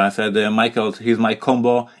picture. I said, Michael, here's my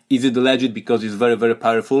combo. Is it legit? Because it's very, very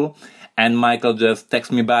powerful. And Michael just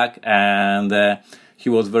texted me back, and he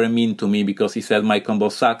was very mean to me because he said my combo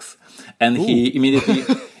sucks. And he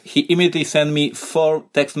immediately sent me 4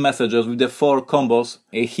 text messages with the 4 combos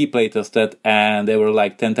he playtested, and they were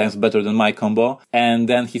like 10 times better than my combo. And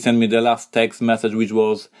then he sent me the last text message, which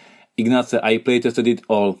was, Ignacy, I playtested it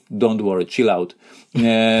all. Don't worry, chill out.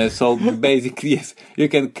 So basically, yes, you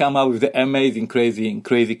can come up with the amazing, crazy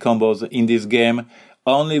combos in this game.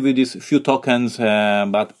 Only with these few tokens,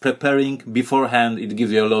 but preparing beforehand, it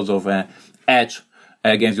gives you a lot of edge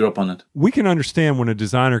against your opponent. We can understand when a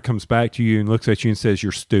designer comes back to you and looks at you and says,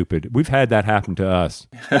 you're stupid. We've had that happen to us.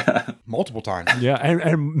 Multiple times. Yeah,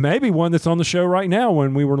 and maybe one that's on the show right now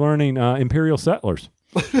when we were learning Imperial Settlers.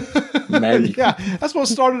 Maybe. Yeah, that's what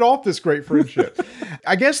started off this great friendship.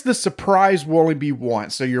 I guess the surprise will only be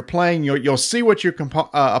once. So you're playing, you'll see what your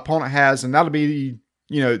opponent has, and that'll be,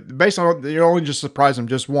 based on, you only just surprise them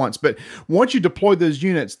just once. But once you deploy those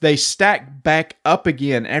units, they stack back up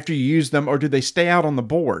again after you use them, or do they stay out on the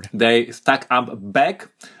board? They stack up back.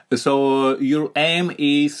 So your aim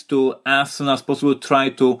is to, as soon as possible, try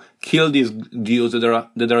to kill these dudes that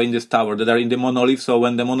are in this tower, that are in the monolith. So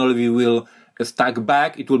when the monolith will stack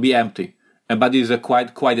back, it will be empty. But it is quite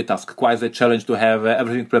a task, quite a challenge to have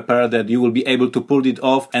everything prepared that you will be able to pull it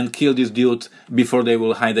off and kill these dudes before they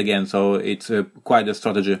will hide again. So it's quite a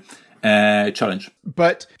strategy challenge.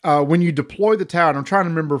 But when you deploy the tower, and I'm trying to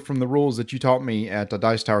remember from the rules that you taught me at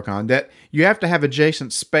Dice Tower Con, that you have to have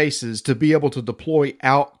adjacent spaces to be able to deploy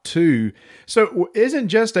out to. So isn't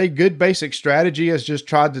just a good basic strategy as just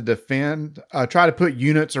try to defend, try to put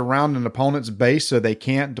units around an opponent's base so they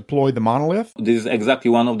can't deploy the monolith? This is exactly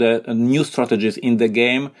one of the new strategies in the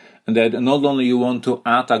game, that not only you want to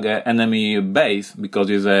attack an enemy base, because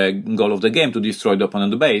it's a goal of the game to destroy the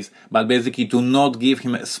opponent's base, but basically to not give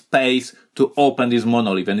him space to open this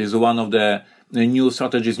monolith. And this is one of the new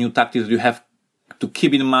strategies, new tactics you have to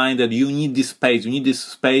keep in mind, that you need this space. You need this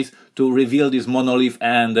space to reveal this monolith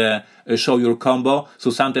and show your combo.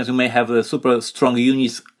 So sometimes you may have super strong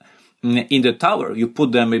units in the tower. You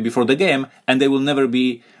put them before the game, and they will never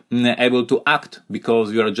be able to act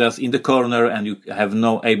because you are just in the corner and you have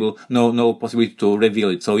no possibility to reveal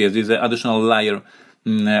it. So yes, there's an additional layer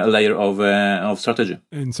of strategy.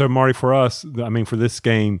 And so, Marty, for us, I mean, for this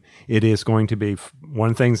game, it is going to be one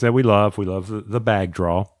of the things that we love. We love the bag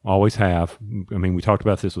draw, always have. I mean, we talked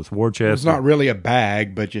about this with War Chest. It's not really a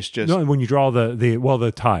bag, but just no, when you draw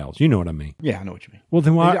the tiles. You know what I mean? Yeah, I know what you mean. Well,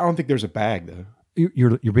 then why? I don't think there's a bag though.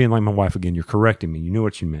 You're being like my wife again. You're correcting me. You knew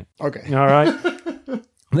what you meant. Okay. All right.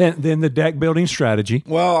 Then the deck building strategy.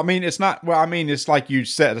 Well, I mean, it's not. Well, I mean, it's like you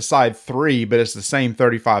set aside 3, but it's the same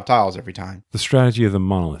 35 tiles every time. The strategy of the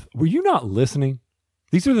monolith. Were you not listening?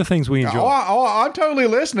 These are the things we enjoy. I'm totally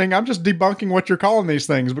listening. I'm just debunking what you're calling these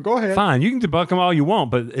things. But go ahead. Fine, you can debunk them all you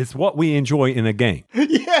want, but it's what we enjoy in a game.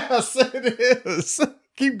 Yes, it is.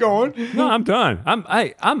 Keep going. No, I'm done. I'm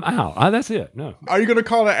out. That's it. No. Are you going to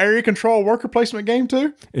call it an area control worker placement game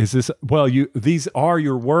too? Is this? Well, these are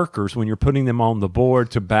your workers when you're putting them on the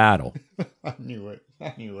board to battle. I knew it.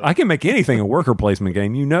 I can make anything a worker placement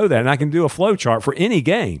game. You know that. And I can do a flow chart for any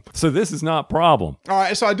game. So this is not a problem. All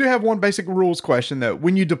right. So I do have one basic rules question, though.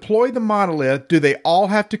 When you deploy the monolith, do they all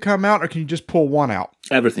have to come out or can you just pull one out?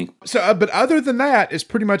 Everything. So, but other than that, it's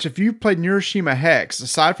pretty much if you played Neuroshima Hex,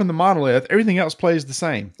 aside from the monolith, everything else plays the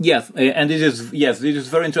same. Yes. And this is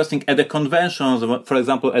very interesting. At the conventions, for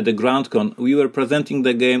example, at the GrandCon, we were presenting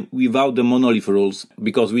the game without the monolith rules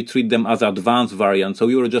because we treat them as advanced variants. So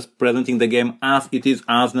we were just presenting the game as it is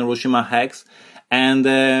as Neuroshima Hex. And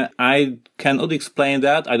I cannot explain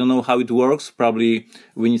that. I don't know how it works. Probably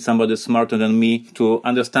we need somebody smarter than me to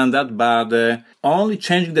understand that. But only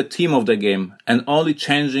changing the theme of the game and only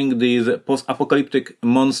changing these post-apocalyptic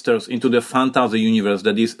monsters into the fantasy universe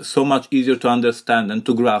that is so much easier to understand and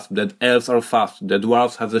to grasp, that elves are fast, the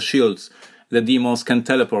dwarves have the shields, the demons can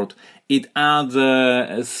teleport. It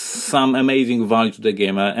adds some amazing value to the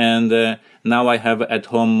game. Now I have at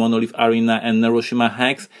home Monolith Arena and Neuroshima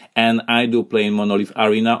Hex, and I do play in Monolith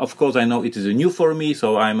Arena. Of course, I know it is new for me,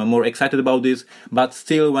 so I'm more excited about this. But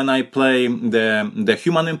still, when I play the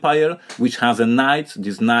Human Empire, which has a knight,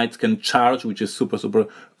 these knights can charge, which is super, super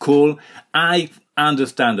cool. I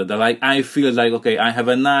understand that. Like, I feel like, okay, I have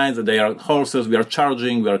a knight, they are horses, we are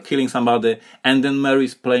charging, we are killing somebody, and then Mary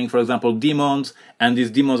is playing, for example, demons, and these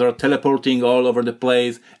demons are teleporting all over the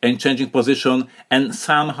place and changing position, and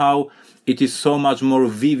somehow it is so much more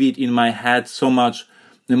vivid in my head, so much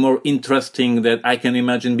more interesting that I can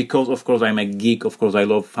imagine, because of course I'm a geek, of course I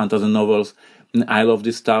love fantasy novels, I love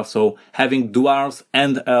this stuff, so having dwarves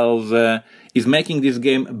and elves is making this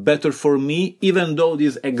game better for me, even though it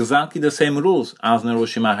is exactly the same rules as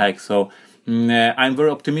Neuroshima Hex. So I'm very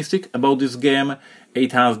optimistic about this game.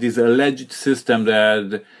 It has this legit system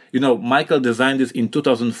that, Michael designed this in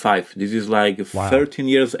 2005. This is like 13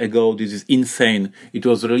 years ago. This is insane. It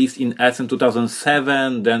was released in Essen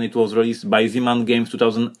 2007. Then it was released by Z-Man Games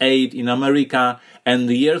 2008 in America. And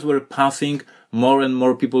the years were passing. More and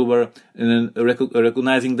more people were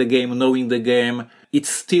recognizing the game, knowing the game. It's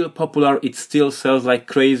still popular. It still sells like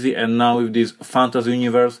crazy. And now with this fantasy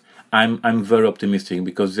universe, I'm very optimistic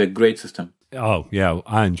because it's a great system. Oh, yeah.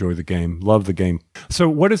 I enjoy the game. Love the game. So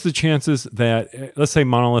what is the chances that, let's say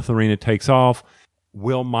Monolith Arena takes off,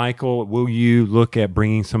 will you look at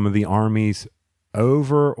bringing some of the armies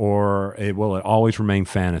over, or will it always remain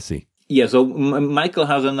fantasy? Yeah, so Michael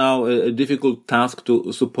has now a difficult task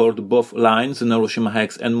to support both lines, Neuroshima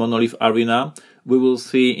Hex and Monolith Arena. We will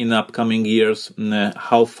see in upcoming years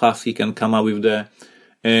how fast he can come up with the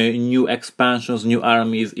new expansions, new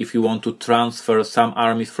armies. If you want to transfer some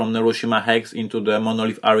armies from Neuroshima Hex into the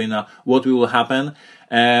Monolith Arena, what will happen?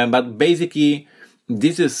 But basically,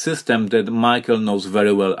 this is a system that Michael knows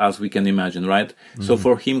very well, as we can imagine, right? Mm-hmm. So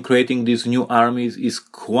for him, creating these new armies is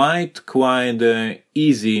quite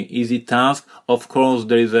easy task. Of course,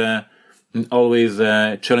 there is always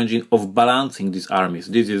a challenge of balancing these armies.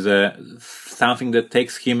 This is something that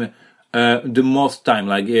takes him the most time.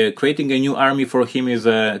 Like creating a new army for him is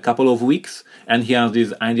a couple of weeks, and he has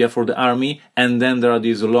this idea for the army, and then there are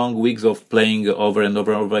these long weeks of playing over and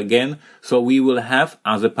over again. So we will have,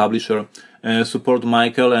 as a publisher, support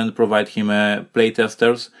Michael and provide him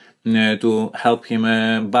playtesters to help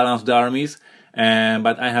him balance the armies.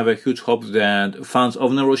 But I have a huge hope that fans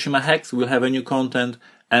of Neuroshima Hex will have a new content,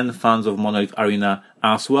 and fans of Monolith Arena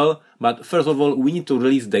as well. But first of all, we need to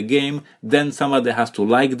release the game, then somebody has to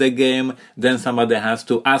like the game, then somebody has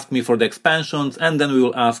to ask me for the expansions, and then we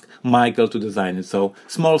will ask Michael to design it. So,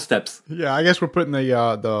 small steps. Yeah, I guess we're putting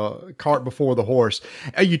the cart before the horse.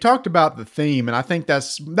 You talked about the theme, and I think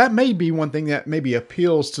that may be one thing that maybe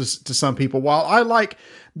appeals to some people. While I like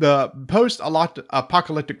the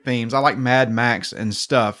post-apocalyptic themes. I like Mad Max and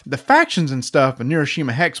stuff. The factions and stuff in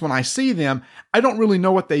Neuroshima Hex, when I see them, I don't really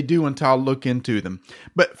know what they do until I look into them.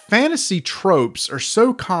 But fantasy tropes are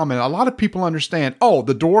so common. A lot of people understand, oh,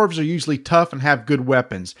 the dwarves are usually tough and have good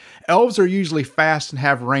weapons. Elves are usually fast and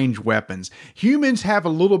have ranged weapons. Humans have a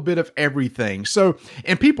little bit of everything. So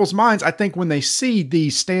in people's minds, I think when they see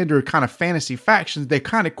these standard kind of fantasy factions, they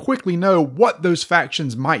kind of quickly know what those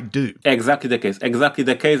factions might do. Exactly the case.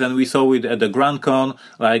 And we saw it at the Grand Con.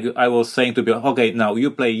 Like I was saying to people, okay, now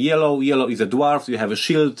you play yellow. Yellow is a dwarf. You have a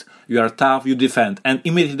shield. You are tough. You defend. And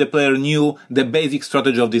immediately the player knew the basic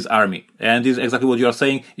strategy of this army. And this is exactly what you are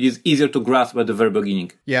saying. It is easier to grasp at the very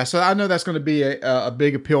beginning. Yeah, so I know that's going to be a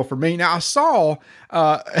big appeal for me. Now, I saw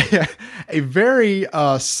a very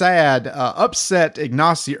sad, upset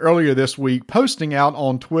Ignacy earlier this week posting out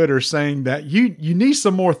on Twitter saying that you need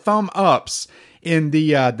some more thumb ups in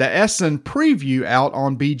the Essen preview out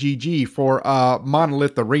on BGG for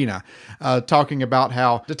Monolith Arena, talking about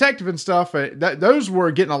how Detective and stuff, those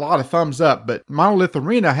were getting a lot of thumbs up, but Monolith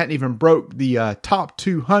Arena hadn't even broke the top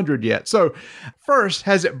 200 yet. So first,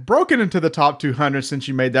 has it broken into the top 200 since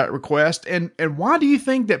you made that request? And why do you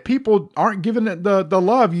think that people aren't giving it the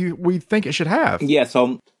love we think it should have? Yeah,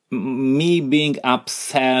 so me being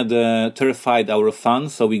upset terrified our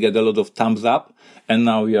fans, so we get a lot of thumbs up. And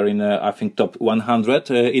now we are in, I think, top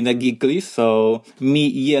 100 in a geek list. So me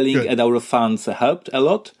yelling at our fans helped a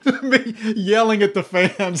lot. Me yelling at the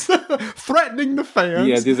fans, threatening the fans.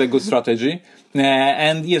 Yeah, this is a good strategy.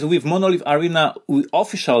 And yes, with Monolith Arena, we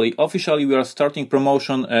officially we are starting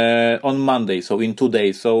promotion on Monday, so in 2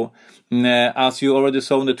 days. So as you already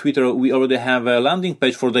saw on the Twitter, we already have a landing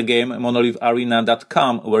page for the game,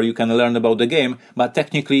 monolitharena.com, where you can learn about the game. But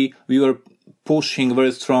technically, we were pushing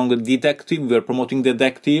very strong Detective. We are promoting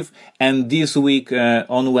Detective. And this week,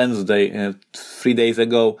 on Wednesday, 3 days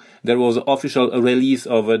ago, there was official release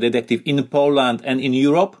of Detective in Poland and in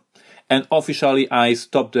Europe. And officially, I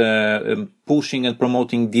stopped pushing and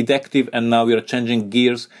promoting Detective, and now we are changing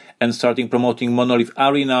gears and starting promoting Monolith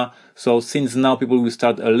Arena. So since now people will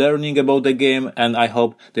start learning about the game, and I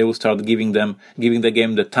hope they will start giving the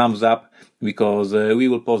game the thumbs up, because we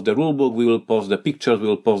will post the rulebook, we will post the pictures, we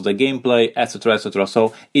will post the gameplay, etc., etc.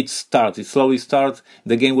 So it slowly starts.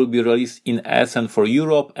 The game will be released in Essen for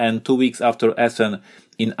Europe, and 2 weeks after Essen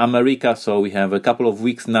in America. So we have a couple of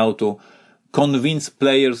weeks now to convince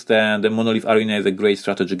players that the Monolith Arena is a great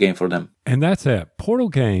strategy game for them. And that's at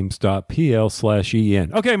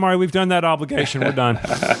portalgames.pl/en. Okay, Mario, we've done that obligation. We're done.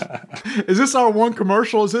 Is this our one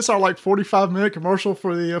commercial? Is this our 45-minute commercial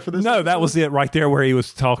for this? No, that was it right there where he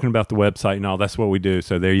was talking about the website and all. That's what we do.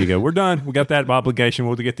 So there you go. We're done. We got that obligation.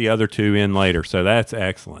 We'll get the other two in later. So that's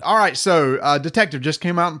excellent. All right. So Detective just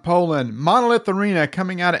came out in Poland. Monolith Arena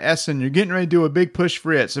coming out of Essen. You're getting ready to do a big push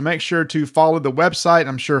for it. So make sure to follow the website.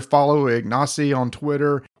 I'm sure follow Ignacy on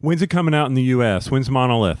Twitter. When's it coming out in the U.S.? When's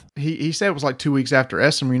Monolith? He said it was like 2 weeks after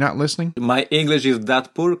Essen. Were you not listening? My English is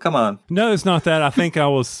that poor? Come on. No, it's not that. I think I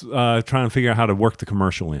was trying to figure out how to work the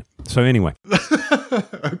commercial in. So anyway.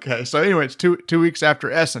 Okay. So anyway, it's two weeks after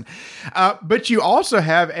Essen. But you also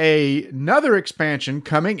have another expansion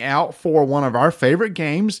coming out for one of our favorite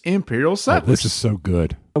games, Imperial Settlers. Oh, this is so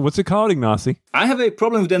good. What's it called, Ignacy? I have a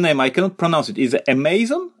problem with the name. I cannot pronounce it. Is it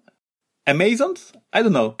Amazon? Amazons? I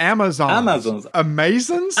don't know. Amazons.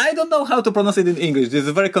 Amazons? I don't know how to pronounce it in English. This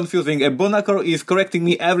is very confusing. Bonacor is correcting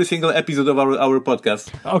me every single episode of our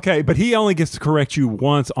podcast. Okay, but he only gets to correct you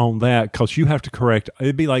once on that, because you have to correct.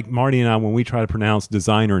 It'd be like Marty and I when we try to pronounce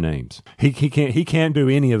designer names. He can't do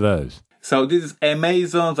any of those. So this is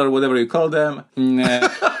Amazons, or whatever you call them.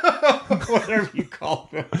 Whatever you call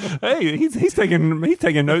them. Hey, he's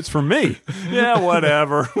taking notes from me. Yeah,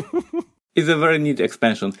 whatever. It's a very neat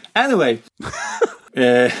expansion. Anyway,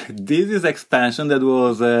 this is expansion that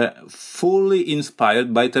was fully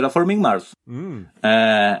inspired by Terraforming Mars.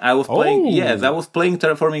 I was playing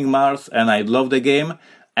Terraforming Mars, and I love the game.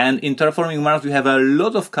 And in Terraforming Mars, you have a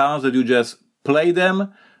lot of cards that you just play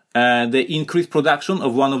them. They increase production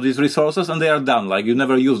of one of these resources, and they are done. Like, you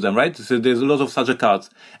never use them, right? So there's a lot of such cards,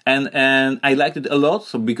 and I liked it a lot.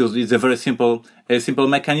 So because it's a very simple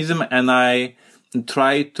mechanism, and I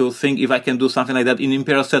try to think if I can do something like that in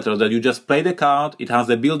Imperial Settlers, that you just play the card, it has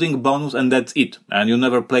a building bonus, and that's it. And you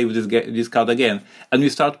never play with this card again. And we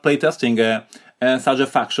start playtesting such a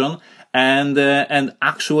faction, and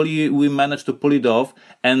actually we managed to pull it off.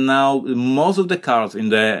 And now most of the cards in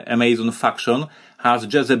the Amazon faction has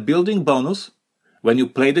just a building bonus. When you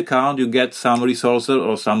play the card, you get some resources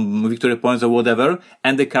or some victory points or whatever,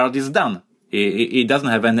 and the card is done. It doesn't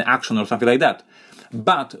have any action or something like that.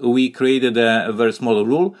 But we created a very small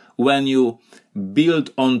rule. When you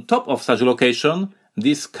build on top of such a location,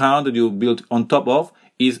 this card that you build on top of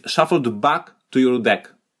is shuffled back to your deck.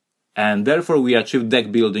 And therefore we achieve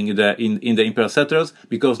deck building in the Imperial Settlers,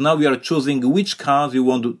 because now we are choosing which cards you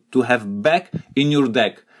want to have back in your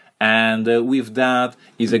deck. And with that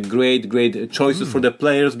is a great choices for the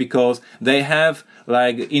players, because they have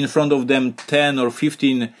like in front of them 10 or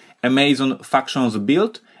 15 Amazon factions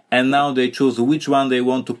built, and now they choose which one they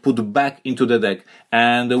want to put back into the deck.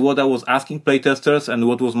 And what I was asking playtesters, and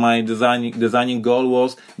what was my designing goal,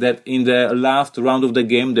 was that in the last round of the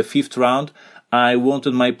game, the 5th round, I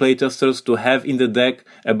wanted my playtesters to have in the deck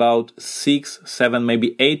about 6, 7,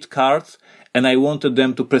 maybe 8 cards, and I wanted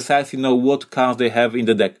them to precisely know what cards they have in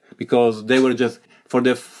the deck, because they were just, for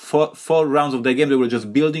the four rounds of the game, they were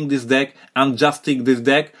just building this deck, adjusting this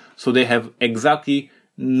deck, so they have exactly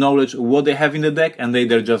knowledge what they have in the deck, and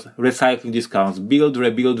they're just recycling these cards. Build,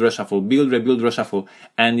 rebuild, reshuffle. Build, rebuild, reshuffle.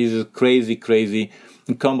 And this is crazy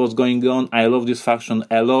combos going on. I love this faction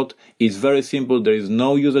a lot. It's very simple. There is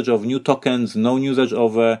no usage of new tokens, no usage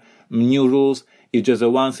of new rules. It's just a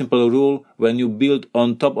one simple rule. When you build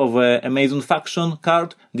on top of an Amazon faction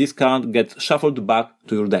card, this card gets shuffled back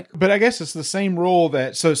to your deck. But I guess it's the same rule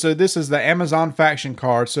that, so this is the Amazon faction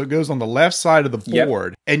card, so it goes on the left side of the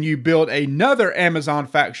board, and you build another Amazon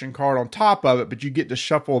faction card on top of it, but you get to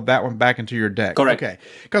shuffle that one back into your deck. Correct. Okay.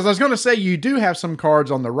 Because I was going to say, you do have some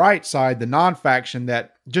cards on the right side, the non-faction,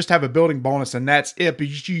 that just have a building bonus, and that's it, but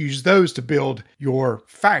you use those to build your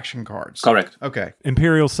faction cards. Correct. Okay.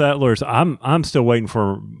 Imperial Settlers. I'm still waiting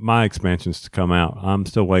for my expansions to come out. I'm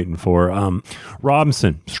still waiting for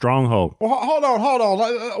Robinson Stronghold. Well, hold on.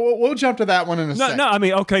 We'll jump to that one in a second. No, I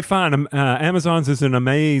mean, okay, fine. Amazon's is an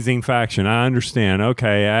amazing faction. I understand.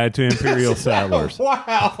 Okay, add to Imperial Settlers.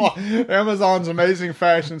 Wow. Amazon's amazing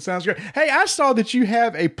faction. Sounds great. Hey, I saw that you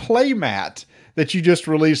have a playmat that you just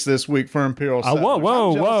released this week for Imperial Settlers.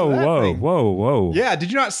 Whoa. Yeah, did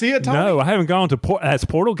you not see it, Tony? No, I haven't gone to that's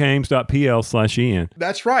portalgames.pl/en.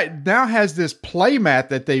 That's right. Now has this playmat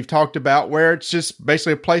that they've talked about, where it's just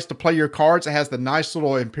basically a place to play your cards. It has the nice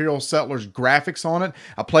little Imperial Settlers graphics on it,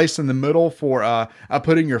 a place in the middle for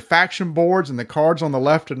putting your faction boards and the cards on the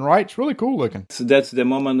left and right. It's really cool looking. So that's the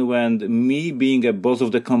moment when me being a boss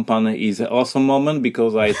of the company is an awesome moment,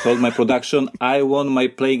 because I told my production, I want my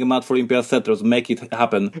playing mat for Imperial Settlers. Make it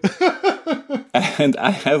happen. And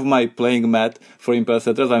I have my playing mat for Imperial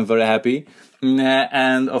Settlers. I'm very happy.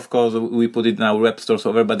 And of course, we put it in our web store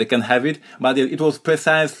so everybody can have it. But it was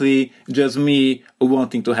precisely just me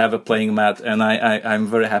wanting to have a playing mat, and I'm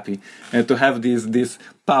very happy to have this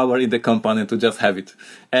power in the company to just have it.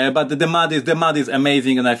 But the mat is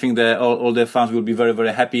amazing, and I think that all the fans will be very,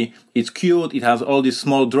 very happy. It's cute. It has all these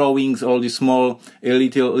small drawings, all these small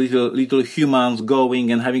little humans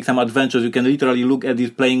going and having some adventures. You can literally look at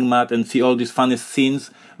this playing mat and see all these funny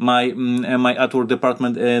scenes my artwork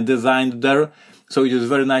department designed there. So it is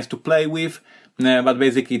very nice to play with. But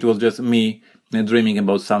basically, it was just me dreaming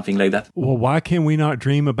about something like that. Well, why can we not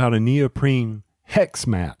dream about a neoprene hex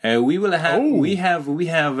mat? We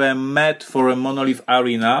have a mat for a Monolith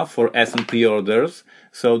Arena for Essen pre-orders.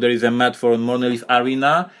 So there is a mat for Monolith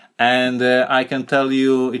Arena, and I can tell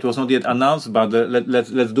you it was not yet announced, but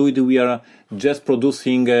let's do it. We are just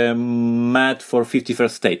producing a mat for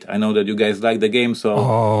 51st State. I know that you guys like the game,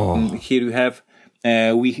 so here you have.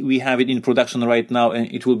 We have it in production right now,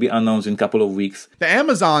 and it will be announced in a couple of weeks. The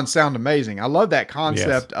Amazons sound amazing. I love that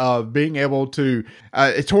concept of being able to,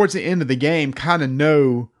 towards the end of the game, kind of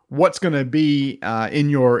know what's going to be in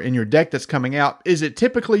your deck that's coming out. Is it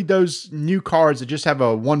typically those new cards that just have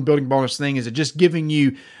a one building bonus thing? Is it just giving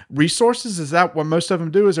you resources? Is that what most of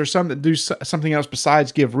them do? Is there some that do something else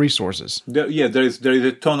besides give resources? There is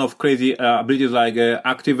a ton of crazy abilities like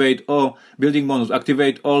activate all building bonus,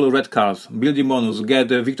 activate all red cards, building bonus, get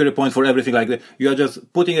victory points for everything like that. You are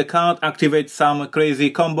just putting a card, activate some crazy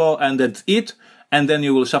combo, and that's it. And then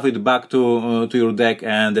you will shuffle it back to your deck,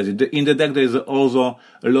 and in the deck there is also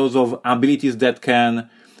lots of abilities that can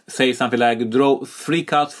say something like draw 3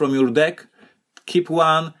 cards from your deck, keep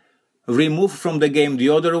one, remove from the game the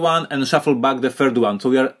other one, and shuffle back the third one. So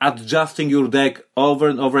we are adjusting your deck over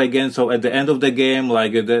and over again. So at the end of the game,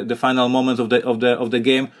 like the final moments of the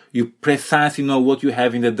game, you precisely know what you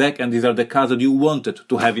have in the deck, and these are the cards that you wanted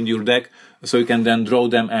to have in your deck, so you can then draw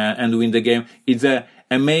them and win the game. It's a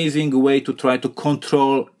amazing way to try to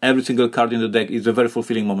control every single card in the deck. It's a very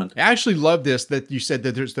fulfilling moment. I actually love this, that you said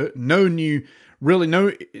that there's no new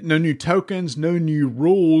tokens, no new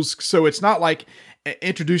rules. So it's not like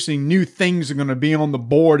introducing new things are going to be on the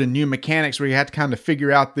board and new mechanics where you have to kind of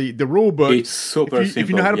figure out the rule book. It's super simple. If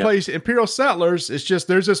you know how to play Imperial Settlers, it's just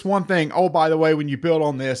there's this one thing. Oh, by the way, when you build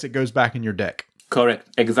on this, it goes back in your deck. Correct.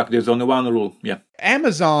 Exactly. There's only one rule. Yeah.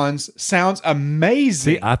 Amazons sounds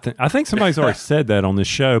amazing. See, I think somebody's already said that on this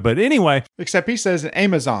show, but anyway, Except he says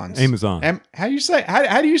Amazons. Amazon. How do you say?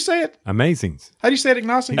 How do you say it? Amazings. How do you say it,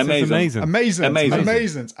 Ignacy? Amazing. Amazing.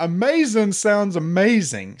 Amazons. Amazons sounds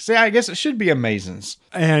amazing. See, I guess it should be Amazons.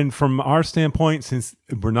 And from our standpoint, since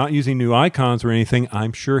we're not using new icons or anything,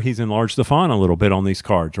 I'm sure he's enlarged the font a little bit on these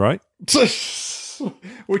cards, right?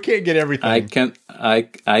 We can't get everything.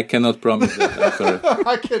 I cannot promise that. I'm sorry.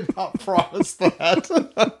 I cannot promise that.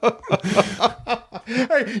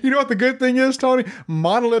 Hey, you know what the good thing is, Tony?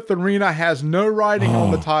 Monolith Arena has no writing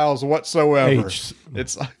on the tiles whatsoever.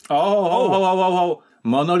 It's Oh.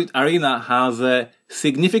 Monolith Arena has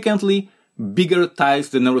significantly bigger tiles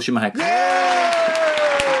than Hiroshima Hex.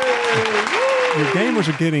 Your gamers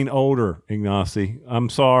are getting older, Ignacy. I'm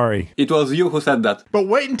sorry. It was you who said that. But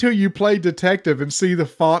wait until you play Detective and see the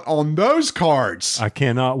font on those cards. I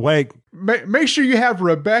cannot wait. Make sure you have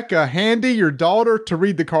Rebecca handy, your daughter, to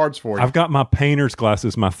read the cards for you. I've got my painter's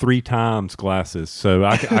glasses, my 3 times glasses, so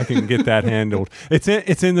I can get that handled. It's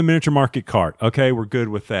in the miniature market cart. Okay, we're good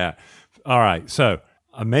with that. All right, so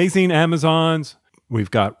amazing Amazons. We've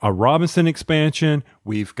got a Robinson expansion.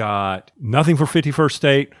 We've got nothing for 51st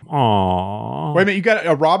State. Aww. Wait a minute, you got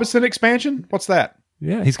a Robinson expansion? What's that?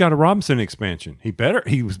 Yeah, he's got a Robinson expansion.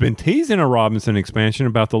 He's been teasing a Robinson expansion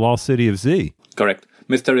about the Lost City of Z. Correct.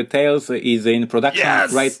 Mystery Tales is in production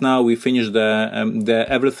right now. We finished the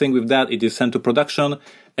everything with that. It is sent to production,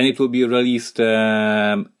 and it will be released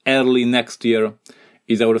early next year.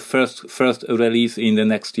 Is our first release in the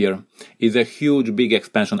next year. It's a huge, big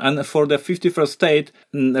expansion. And for the 51st State,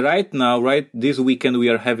 right this weekend, we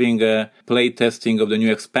are having a play testing of the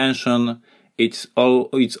new expansion. It's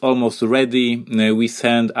almost ready. We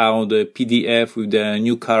send out the PDF with the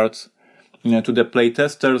new cards to the play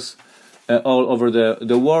testers all over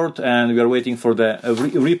the world, and we are waiting for the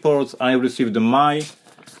reports. I received my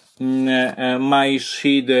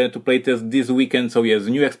sheet to play test this weekend. So yes,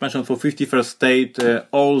 new expansion for 51st State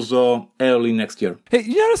also early next year. Hey,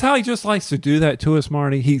 you notice how he just likes to do that to us,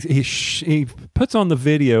 Marty? He puts on the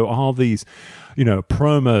video all these,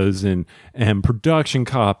 promos and production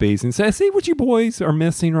copies and says, "See what you boys are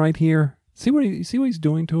missing right here. See what he's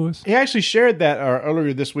doing to us." He actually shared that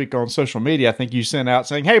earlier this week on social media. I think you sent out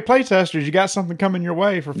saying, "Hey, playtesters, you got something coming your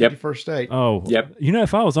way for 51st State." Oh, yep.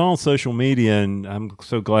 If I was on social media, and I'm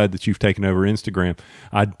so glad that you've taken over Instagram,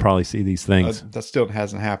 I'd probably see these things. That still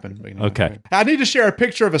hasn't happened. But, Okay. I need to share a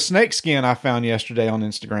picture of a snake skin I found yesterday on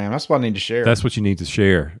Instagram. That's what I need to share. That's what you need to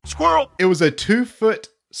share. It was a 2-foot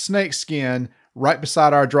snake skin right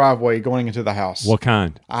beside our driveway going into the house. What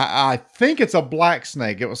kind? I think it's a black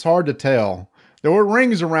snake. It was hard to tell. There were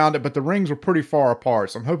rings around it, but the rings were pretty far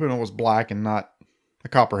apart. So I'm hoping it was black and not a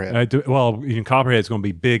copperhead. Copperhead's going to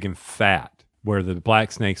be big and fat, where the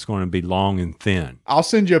black snake's going to be long and thin. I'll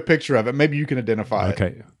send you a picture of it. Maybe you can identify it.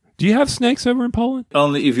 Okay. Do you have snakes over in Poland?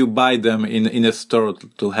 Only if you buy them in a store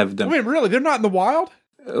to have them. Wait, really? They're not in the wild?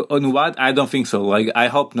 On what? I don't think so. I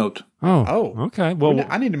hope not. Oh. Okay. Well,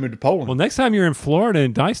 I need to move to Poland. Well, next time you're in Florida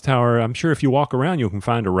in Dice Tower, I'm sure if you walk around, you can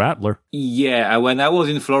find a rattler. Yeah, when I was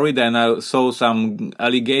in Florida and I saw some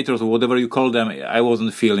alligators or whatever you call them, I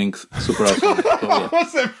wasn't feeling super awesome. So, yeah. I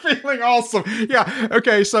wasn't feeling awesome. Yeah.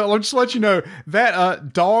 Okay. So I'll just let you know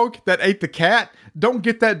that dog that ate the cat, don't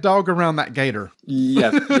get that dog around that gator.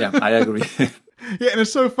 Yeah, I agree. Yeah, and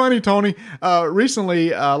it's so funny, Tony. Recently,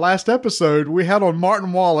 last episode, we had on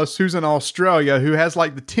Martin Wallace, who's in Australia, who has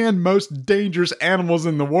like the 10 most dangerous animals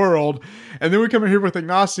in the world. And then we come in here with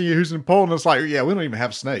Ignacy, who's in Poland. It's like, yeah, we don't even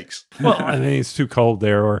have snakes. Well, I mean, it's too cold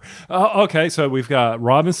there. Or okay, so we've got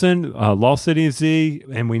Robinson, Lost City of Z,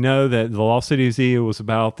 and we know that the Lost City of Z was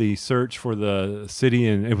about the search for the city,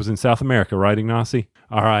 and it was in South America, right, Ignacy?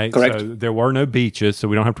 All right. Correct. So there were no beaches, so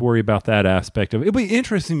we don't have to worry about that aspect of it. It'll be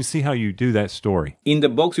interesting to see how you do that story. In the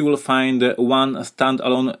box, you will find one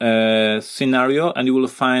standalone scenario, and you will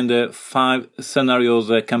find 5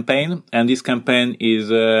 scenarios campaign. And this campaign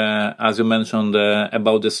is, as you mentioned,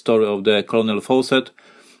 about the story of the Colonel Fawcett,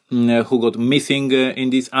 who got missing in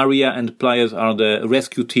this area, and players are the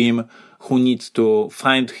rescue team who needs to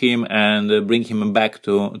find him and bring him back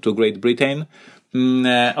to Great Britain.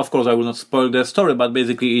 Of course, I will not spoil the story, but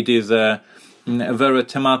basically it is a very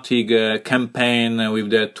thematic campaign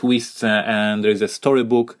with the twists, and there is a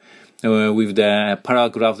storybook. with the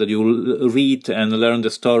paragraphs that you read and learn the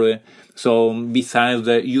story. So besides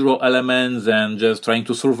the Euro elements and just trying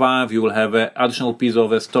to survive, you will have an additional piece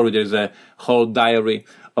of a story. There is a whole diary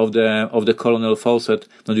of the Colonel Fawcett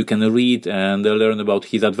that you can read and learn about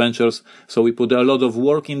his adventures. So we put a lot of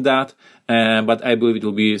work in that, but I believe it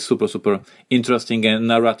will be super, super interesting and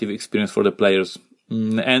narrative experience for the players.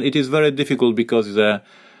 And it is very difficult because it's a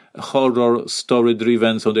horror story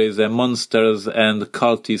driven, so there is monsters and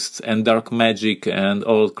cultists and dark magic and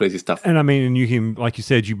all crazy stuff. And I mean, and you can, like you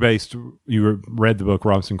said, you read the book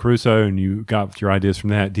Robinson Crusoe and you got your ideas from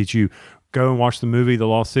that. Did you go and watch the movie The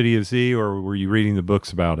Lost City of Z, or were you reading the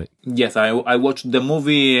books about it? Yes, I watched the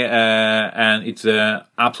movie and it's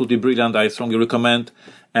absolutely brilliant. I strongly recommend.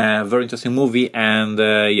 Very interesting movie, and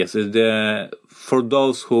yes, for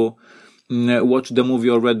those who watch the movie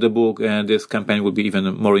or read the book, this campaign will be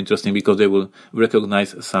even more interesting because they will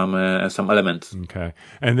recognize some elements. Okay.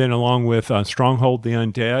 And then along with Stronghold the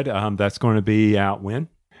Undead, that's going to be out when?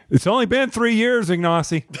 It's only been 3 years,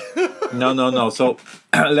 Ignacy. No. So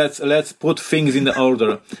let's put things in the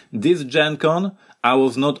order. This Gen Con, I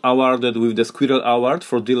was not awarded with the Squirrel Award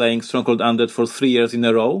for delaying Stronghold Undead for 3 years in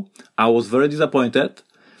a row. I was very disappointed.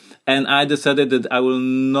 And I decided that I will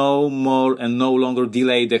no more and no longer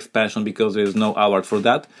delay the expansion because there is no award for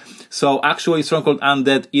that. So actually Stronghold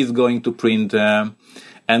Undead is going to print and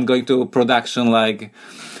going to production. Like,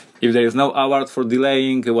 if there is no award for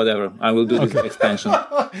delaying, whatever, I will do this expansion.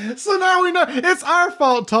 So now we know it's our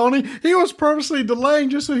fault, Tony. He was purposely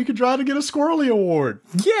delaying just so he could try to get a Squirrely Award.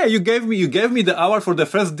 Yeah, you gave me the award for the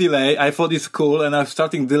first delay. I thought it's cool, and I'm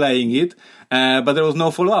starting delaying it. But there was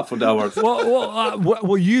no follow up for the awards.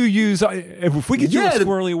 Well, you use if we could do a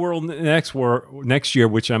Squirrely World next year,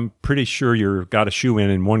 which I'm pretty sure you're got a shoe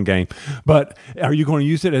in one game. But are you going to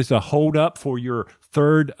use it as a hold up for your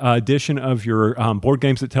third edition of your board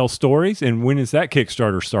games that tell stories? And when is that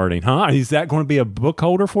Kickstarter starting? Is that going to be a book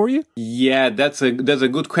holder for you? Yeah, that's a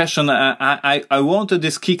good question. I wanted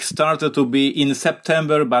this Kickstarter to be in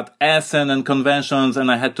September, but Essen and conventions,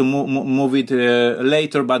 and I had to move it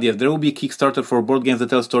later. But yes, there will be Kickstarter for Board Games That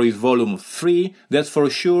Tell Stories Volume 3. That's for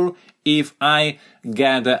sure. If I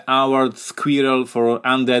get the award Squirrel for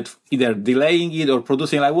Undead, either delaying it or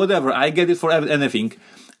producing, like whatever, I get it for anything.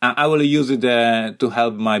 I will use it to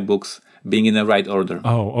help my books being in the right order.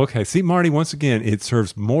 Oh, okay. See, Marty, once again, it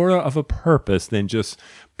serves more of a purpose than just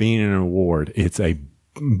being an award. It's a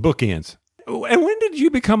bookends. And when did you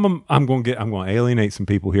become I'm going to alienate some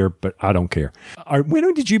people here, but I don't care.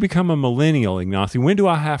 When did you become a millennial, Ignacy? When do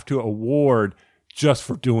I have to award just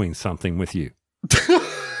for doing something with you?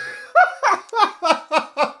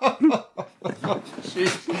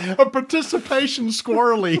 A participation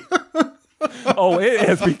Squirrely. Oh, it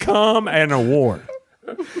has become an award.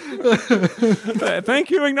 Thank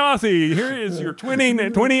you, Ignacy. Here is your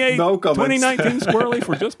 2019 Squirrely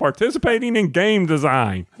for just participating in game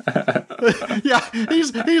design. Yeah,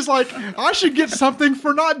 he's like, I should get something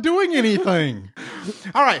for not doing anything.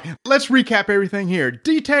 All right, let's recap everything here.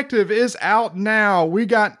 Detective is out now. We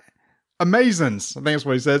got Amazons, I think that's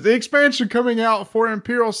what he says. The expansion coming out for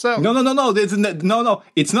Imperial Settlers. No. No.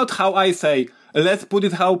 It's not how I say. Let's put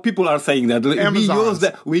it how people are saying that.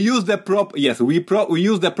 We use the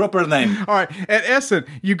proper name. All right. At Essen,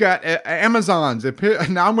 you got Amazons.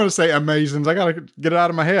 Now I'm going to say Amazons. I got to get it out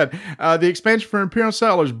of my head. The expansion for Imperial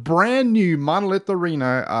Settlers, brand new Monolith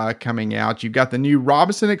Arena coming out. You've got the new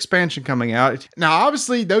Robinson expansion coming out. Now,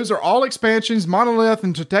 obviously, those are all expansions. Monolith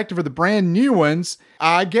and Detective are the brand new ones.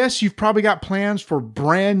 I guess you've probably got plans for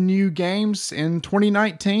brand new games in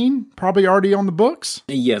 2019, probably already on the books.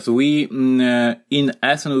 Yes, we in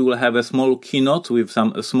Essen we will have a small keynote with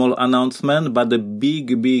some small announcement, but the big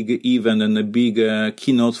event and the big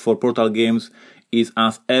keynote for Portal Games is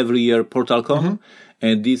as every year PortalCon. Mm-hmm.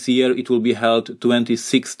 And this year it will be held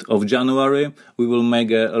 26th of January. We will make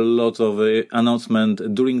a lot of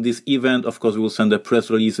announcement during this event. Of course, we will send a press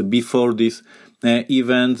release before this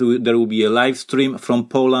event. There will be a live stream from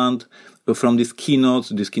Poland from this keynote.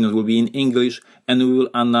 This keynote will be in English, and we will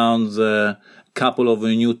announce a couple of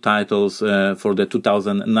new titles for the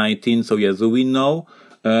 2019. So yes, we know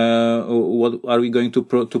what are we going to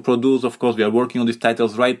produce. Of course, we are working on these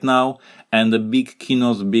titles right now, and the big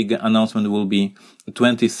keynote, big announcement will be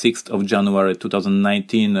 26th of January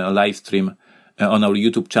 2019 live stream on our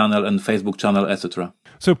YouTube channel and Facebook channel, etc.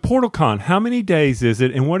 So PortalCon, how many days is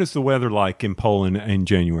it, and what is the weather like in Poland in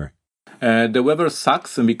January? The weather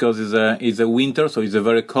sucks because it's a winter, so it's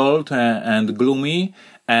very cold and gloomy.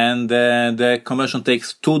 And the convention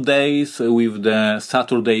takes 2 days, with the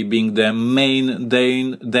Saturday being the main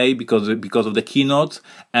day because of the keynotes.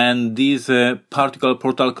 And this particular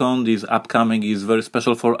PortalCon, this upcoming, is very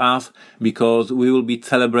special for us because we will be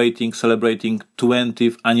celebrating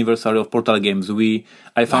 20th anniversary of Portal Games.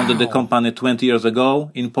 I founded the company 20 years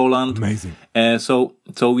ago in Poland. Amazing.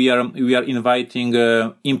 So we are inviting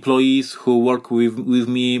employees who work with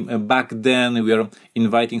me back then. We are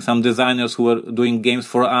inviting some designers who are doing games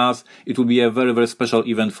for us. It will be a very, very special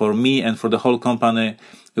event for me and for the whole company.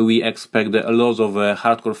 We expect a lot of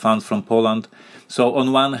hardcore fans from Poland. So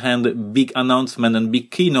on one hand, big announcement and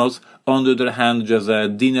big keynotes. On the other hand, just a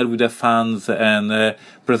dinner with the fans and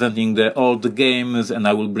presenting all the games. And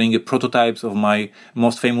I will bring prototypes of my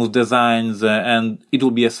most famous designs. And it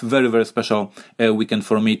will be a very, very special weekend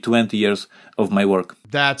for me, 20 years of my work.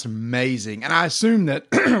 That's amazing. And I assume that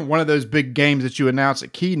one of those big games that you announced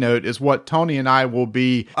at Keynote is what Tony and I will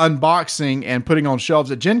be unboxing and putting on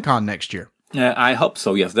shelves at Gen Con next year. I hope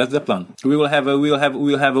so. Yes, that's the plan. We will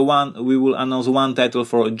announce one title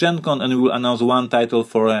for Gen Con, and we will announce one title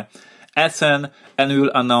for Essen, and we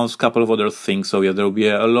will announce a couple of other things. So yeah, there will be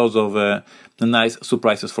a lot of nice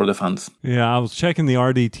surprises for the fans. Yeah, I was checking the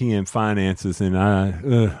RDTM finances, and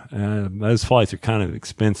those flights are kind of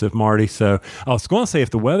expensive, Marty. So I was going to say if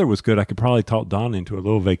the weather was good, I could probably talk Dawn into a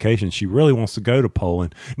little vacation. She really wants to go to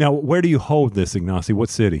Poland. Now, where do you hold this, Ignacy? What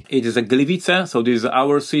city? It is a Gliwice, so this is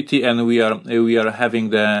our city, and we are having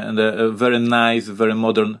the very nice, very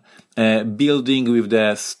modern building with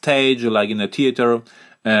the stage like in a theater.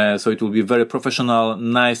 So it will be very professional,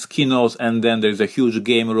 nice keynotes, and then there's a huge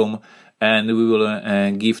game room. And we will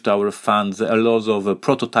give to our fans a lot of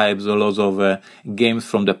prototypes, a lot of games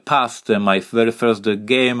from the past. My very first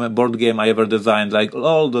board game I ever designed, like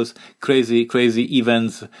all those crazy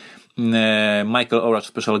events. Michael Orach,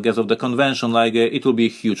 special guest of the convention, it will be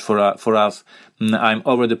huge for us. I'm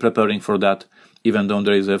already preparing for that, even though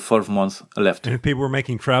there is 4 months left. And if people were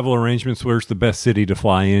making travel arrangements, where's the best city to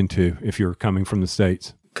fly into if you're coming from the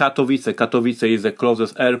States? Katowice. Katowice is the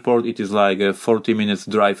closest airport. It is like a 40 minutes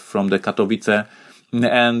drive from the Katowice.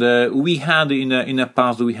 And we had in the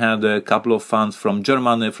past, we had a couple of fans from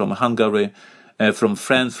Germany, from Hungary, from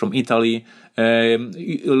France, from Italy.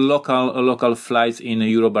 Local flights in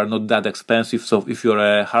Europe are not that expensive. So if you're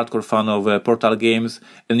a hardcore fan of Portal Games,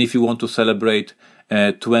 and if you want to celebrate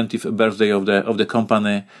 20th birthday of the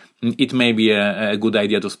company, it may be a good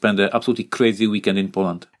idea to spend an absolutely crazy weekend in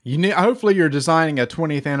Poland. Hopefully you're designing a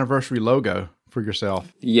 20th anniversary logo for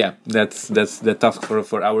yourself. Yeah, that's the task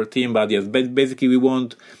for our team. But yes, basically we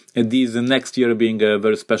want this next year being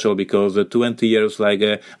very special because 20 years,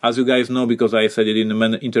 as you guys know, because I said it in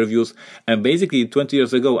many interviews, and basically 20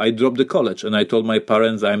 years ago, I dropped the college and I told my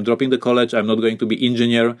parents, I'm dropping the college. I'm not going to be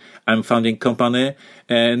engineer. I'm founding company.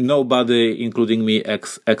 And nobody, including me,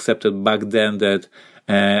 accepted back then that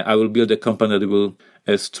I will build a company that will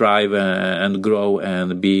strive and grow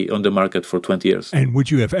and be on the market for 20 years. And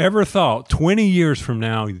would you have ever thought 20 years from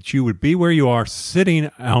now that you would be where you are, sitting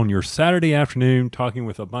on your Saturday afternoon talking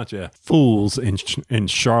with a bunch of fools in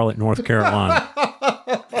Charlotte, North Carolina?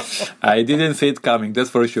 I didn't see it coming, that's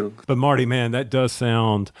for sure. But Marty, man, that does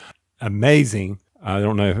sound amazing. I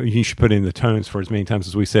don't know. You should put in the tones for as many times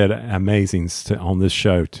as we said amazings on this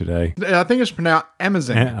show today. I think it's pronounced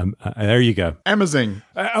amazing. There you go. Amazing.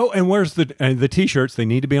 And where's the T-shirts? They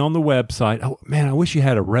need to be on the website. Oh, man, I wish you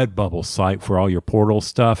had a Redbubble site for all your Portal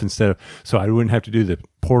stuff so I wouldn't have to do the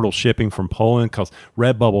Portal shipping from Poland, because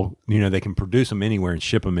Redbubble, they can produce them anywhere and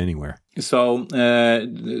ship them anywhere. So good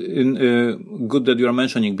that you are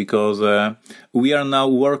mentioning, because we are now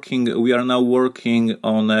working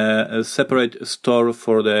on a separate store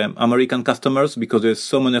for the American customers, because there's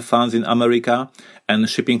so many fans in America and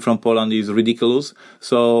shipping from Poland is ridiculous.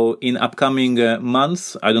 So in upcoming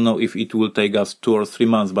months, I don't know if it will take us 2 or 3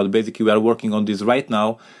 months, but basically we are working on this right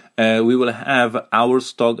now. We will have our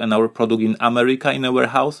stock and our product in America in a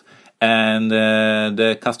warehouse, and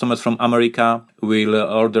the customers from America will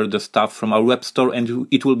order the stuff from our web store, and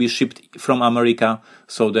it will be shipped from America.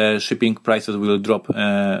 So the shipping prices will drop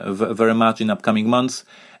very much in upcoming months,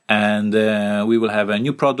 and we will have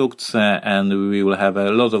new products, and we will have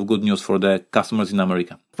a lot of good news for the customers in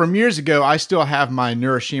America. From years ago, I still have my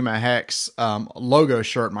Neuroshima Hex logo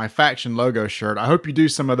shirt, my faction logo shirt. I hope you do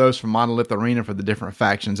some of those from Monolith Arena for the different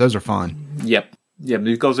factions. Those are fun. Yep. Yeah,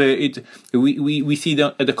 because we see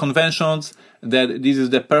at the conventions that this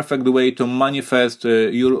is the perfect way to manifest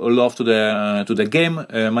your love to the game,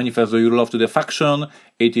 manifest your love to the faction.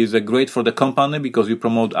 It is great for the company because you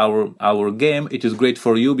promote our game. It is great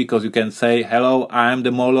for you because you can say, hello, I am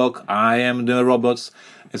the Moloch, I am the robots.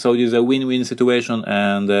 So it is a win-win situation,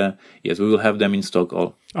 and yes, we will have them in stock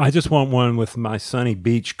all. I just want one with my Sunny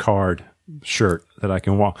Beach card shirt that I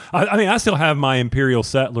can walk. I mean, I still have my Imperial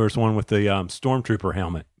Settlers one with the Stormtrooper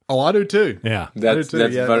helmet. Oh, I do too. Yeah. That's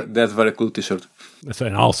very cool t-shirt. That's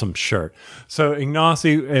an awesome shirt. So,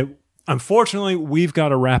 Ignacy, unfortunately, we've got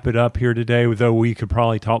to wrap it up here today, though we could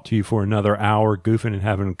probably talk to you for another hour, goofing and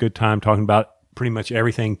having a good time talking about pretty much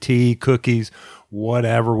everything, tea, cookies,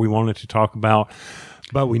 whatever we wanted to talk about.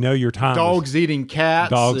 But we know your time. Dogs eating cats.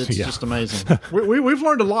 Dogs, it's just amazing. We've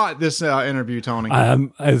learned a lot this interview, Tony.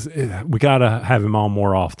 We got to have him on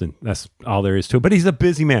more often. That's all there is to it. But he's a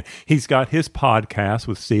busy man. He's got his podcast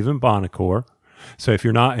with Stephen Bonacore. So if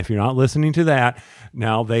you're not listening to that,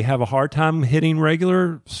 now they have a hard time hitting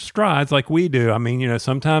regular strides like we do. I mean,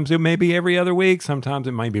 sometimes it may be every other week. Sometimes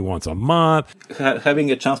it might be once a month.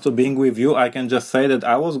 Having a chance to being with you, I can just say that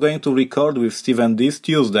I was going to record with Steven this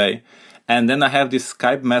Tuesday. And then I have this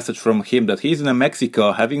Skype message from him that he's in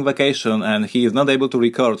Mexico having vacation and he is not able to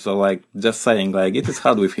record. So just saying, it is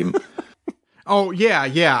hard with him. Oh,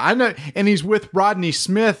 yeah, I know. And he's with Rodney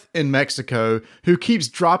Smith in Mexico, who keeps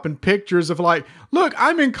dropping pictures of look,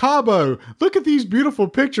 I'm in Cabo. Look at these beautiful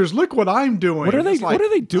pictures. Look what I'm doing. What are they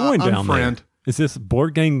doing down there? Is this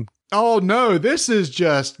board game? Oh, no, this is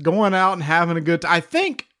just going out and having a good time. I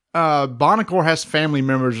think Bonacore has family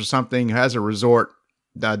members or something, has a resort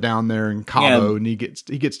down there in Cabo, and he gets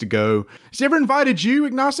to go. Has he ever invited you,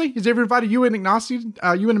 Ignacy? Has he ever invited you and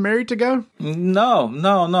Ignacy, you and Mary, to go?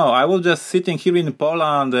 No. I was just sitting here in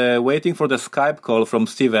Poland waiting for the Skype call from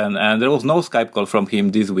Steven, and there was no Skype call from him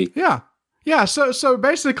this week. Yeah. So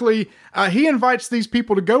basically, he invites these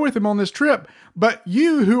people to go with him on this trip, but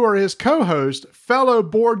you, who are his co-host, fellow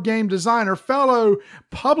board game designer, fellow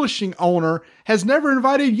publishing owner, has never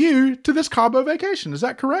invited you to this Cabo vacation. Is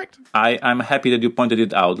that correct? I'm happy that you pointed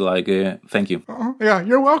it out. Thank you. Yeah,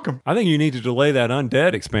 you're welcome. I think you need to delay that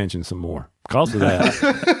Undead expansion some more because of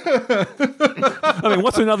that. I mean,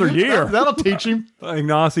 what's another year? That'll teach him.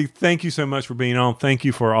 Ignacy, thank you so much for being on. Thank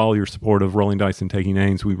you for all your support of Rolling Dice and Taking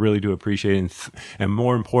Names. We really do appreciate it. And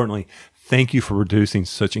more importantly, thank you for producing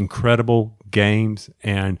such incredible games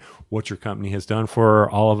and what your company has done for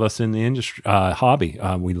all of us in the industry hobby.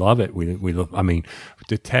 We love it. We love,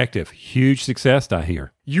 Detective, huge success, I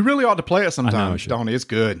hear. You really ought to play it sometime, Tony. It's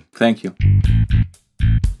good. Thank you.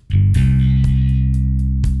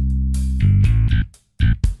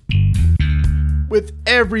 With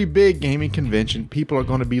every big gaming convention, people are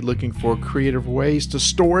going to be looking for creative ways to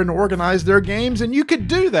store and organize their games, and you could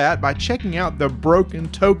do that by checking out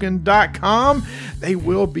thebrokentoken.com. They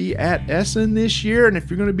will be at Essen this year, and if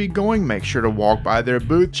you're going to be going, make sure to walk by their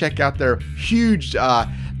booth, check out their huge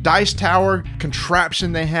dice tower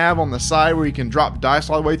contraption they have on the side where you can drop dice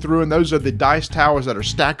all the way through, and those are the dice towers that are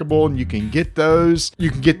stackable, and you can get those. You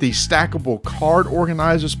can get these stackable card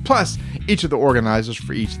organizers, plus each of the organizers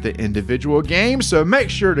for each of the individual games. So make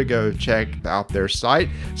sure to go check out their site,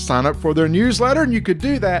 sign up for their newsletter, and you could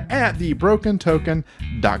do that at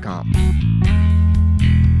thebrokentoken.com.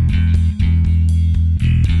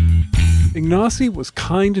 Ignacy was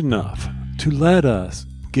kind enough to let us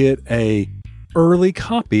get a early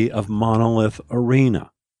copy of Monolith Arena.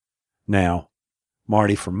 Now,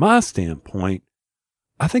 Marty, from my standpoint,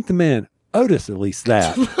 I think the man owed us at least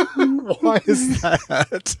that. Why is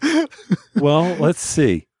that? Well, let's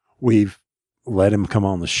see. We've let him come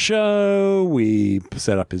on the show. We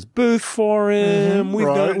set up his booth for him.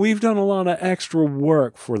 We've done a lot of extra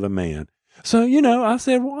work for the man. So, I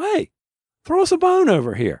said, well, hey, throw us a bone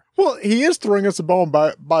over here. Well, he is throwing us a bone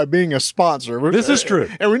by being a sponsor. This is true.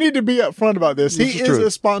 And we need to be upfront about this. He is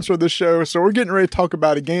a sponsor of the show, so we're getting ready to talk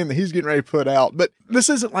about a game that he's getting ready to put out. But this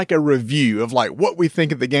isn't like a review of what we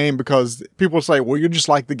think of the game, because people say, well, you just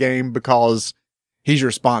like the game because he's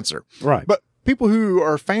your sponsor. Right. But people who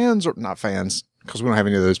are fans, or not fans, because we don't have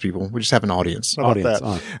any of those people. We just have an audience. How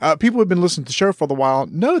about that? People who have been listening to the show for a while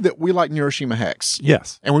know that we like Neuroshima Hex.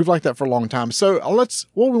 Yes. And we've liked that for a long time. So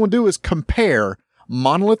what we want to do is compare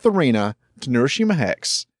Monolith Arena to Neuroshima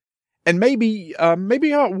Hex, and maybe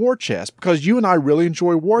War Chest, because you and I really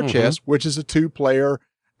enjoy War Chest, which is a 2-player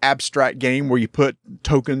abstract game where you put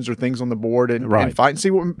tokens or things on the board and fight,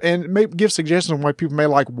 and maybe give suggestions on why people may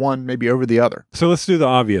like one maybe over the other. So let's do the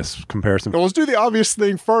obvious comparison. Well, let's do the obvious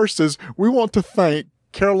thing first. Is we want to thank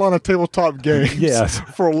Carolina Tabletop Games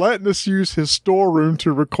for letting us use his storeroom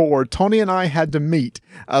to record. Tony and I had to meet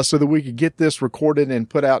so that we could get this recorded and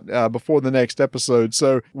put out before the next episode.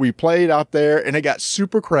 So we played out there, and it got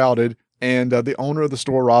super crowded. And the owner of the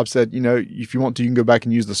store, Rob, said, if you want to, you can go back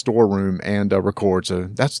and use the storeroom and record. So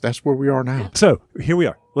that's where we are now. So here we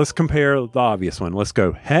are. Let's compare the obvious one. Let's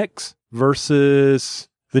go Hex versus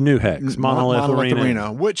The new Hex, Monolith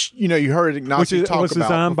Arena. Which, you heard Ignacy talk about was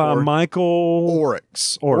designed by before. Michael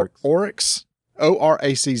Oryx. Oryx. Oryx.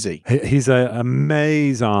 He's an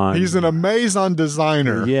Amazon. He's an Amazon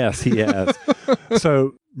designer. Yes, he has.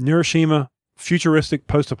 So, Neuroshima, futuristic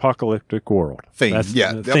post-apocalyptic world. Theme. That's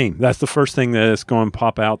Yeah. the theme. That's the first thing that's going to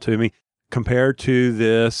pop out to me. Compared to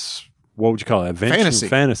this, what would you call it? Adventure?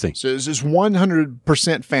 Fantasy. So it's just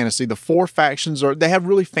 100% fantasy. The 4 factions they have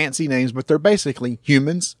really fancy names, but they're basically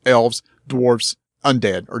humans, elves, dwarves,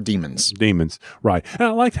 undead, or demons. Demons, right. And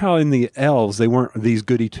I liked how in the elves, they weren't these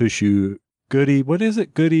goody two-shoes,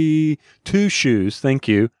 thank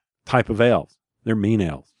you, type of elves. They're mean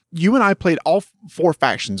elves. You and I played all 4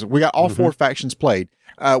 factions. We got all 4 factions played.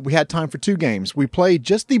 We had time for 2 games. We played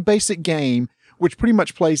just the basic game, which pretty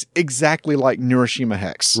much plays exactly like Neuroshima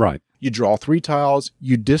Hex. Right. You draw 3 tiles,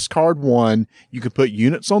 you discard 1, you can put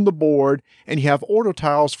units on the board, and you have order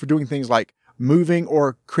tiles for doing things like moving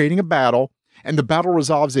or creating a battle. And the battle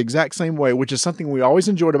resolves the exact same way, which is something we always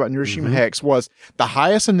enjoyed about Neuroshima Hex, was the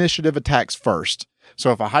highest initiative attacks first.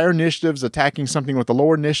 So if a higher initiative is attacking something with a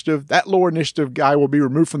lower initiative, that lower initiative guy will be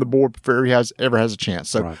removed from the board before he ever has a chance.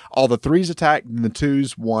 So all the 3s attack, and the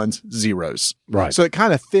 2s, 1s, 0s. Right. So it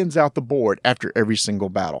kind of thins out the board after every single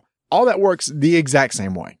battle. All that works the exact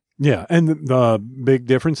same way. Yeah, and the big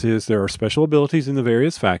difference is there are special abilities in the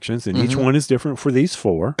various factions, and each one is different for these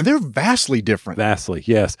 4. And they're vastly different. Vastly,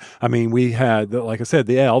 yes. I mean, we had, like I said,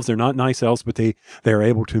 the elves. They're not nice elves, but they're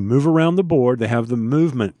able to move around the board. They have the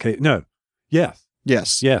movement. Yes.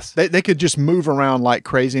 They could just move around like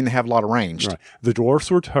crazy, and they have a lot of range. Right. The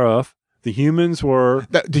dwarfs were tough. The humans were...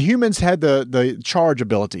 The humans had the charge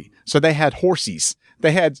ability. So they had horses.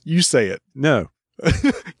 They had, you say it. No.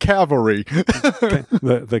 Cavalry.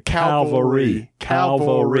 the cavalry.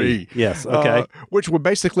 Yes. Okay. Which would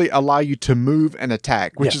basically allow you to move and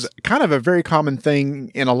attack, which is kind of a very common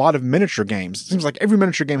thing in a lot of miniature games. It seems like every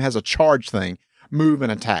miniature game has a charge thing, move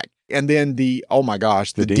and attack. And then the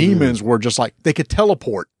demons were just like, they could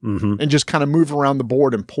teleport and just kind of move around the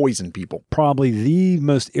board and poison people. Probably the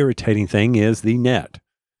most irritating thing is the net.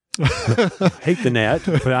 Hate the net,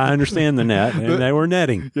 but I understand the net, and they were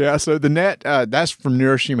netting. Yeah, so the net, that's from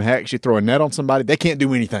Neuroshima Hex. You throw a net on somebody, they can't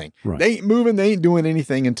do anything. Right. They ain't moving, they ain't doing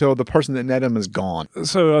anything until the person that net them is gone.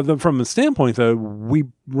 So from a standpoint, though, we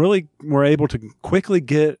really were able to quickly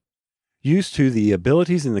get used to the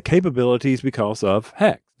abilities and the capabilities because of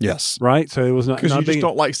Hex. Yes. Right? So it was not... Because you just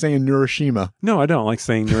don't like saying Neuroshima. No, I don't like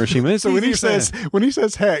saying Neuroshima. So when he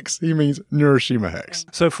says Hex, he means Neuroshima Hex.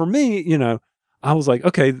 So for me, I was like,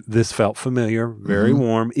 okay, this felt familiar, very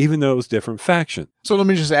warm, even though it was different faction. So let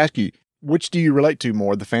me just ask you, which do you relate to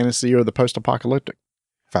more, the fantasy or the post-apocalyptic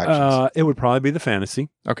factions? It would probably be the fantasy.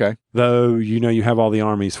 Okay. Though, you have all the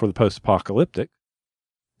armies for the post-apocalyptic.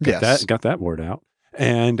 Yes. Got that word out.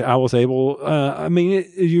 And I was able,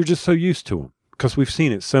 you're just so used to them. Because we've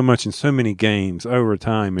seen it so much in so many games over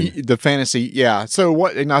time. And the fantasy, yeah. So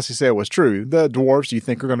what Ignacy said was true. The dwarves you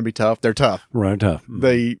think are going to be tough, they're tough. Right, tough.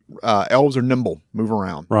 The elves are nimble, move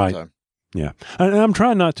around. Right. So. Yeah. And I'm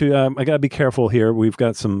trying not to, I got to be careful here. We've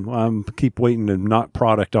got some, keep waiting to knock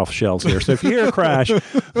product off shelves here. So if you hear a crash,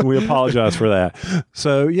 we apologize for that.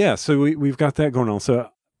 So yeah, so we've got that going on. So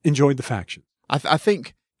enjoyed the faction. I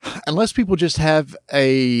think unless people just have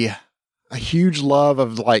a huge love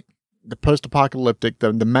of like, the post-apocalyptic,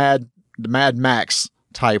 the Mad Max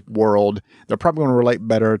type world, they're probably going to relate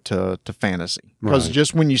better to fantasy. Because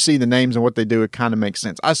just when you see the names and what they do, it kind of makes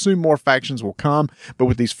sense. I assume more factions will come, but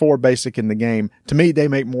with these 4 basic in the game, to me, they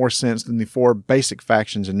make more sense than the 4 basic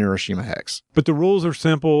factions in Neuroshima Hex. But the rules are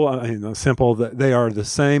simple. They are the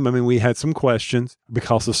same. I mean, we had some questions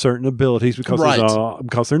because of certain abilities, because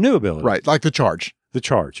they're new abilities. Right, like the charge. The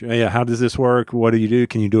charge. Yeah. How does this work? What do you do?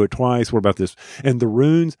 Can you do it twice? What about this? And the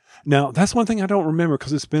runes. Now, that's one thing I don't remember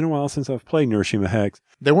because it's been a while since I've played Neuroshima Hex.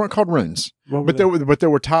 They weren't called runes, but there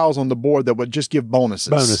were tiles on the board that would just give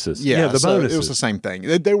bonuses. Yeah, the bonuses. It was the same thing.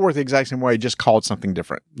 They work the exact same way, just called something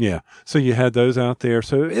different. Yeah. So you had those out there.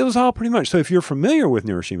 So it was all pretty much. So if you're familiar with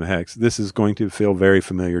Neuroshima Hex, this is going to feel very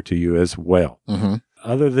familiar to you as well. Mm-hmm.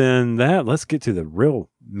 Other than that, let's get to the real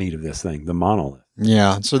meat of this thing, the monolith.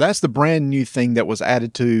 Yeah, so that's the brand new thing that was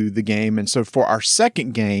added to the game. And so for our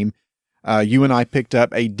second game, you and I picked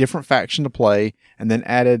up a different faction to play and then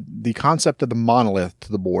added the concept of the monolith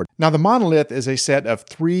to the board. Now, the monolith is a set of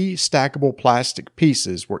 3 stackable plastic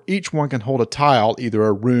pieces where each one can hold a tile, either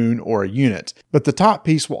a rune or a unit. But the top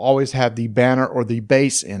piece will always have the banner or the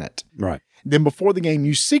base in it. Right. Then before the game,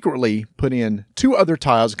 you secretly put in 2 other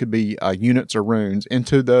tiles, it could be units or runes,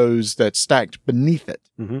 into those that stacked beneath it.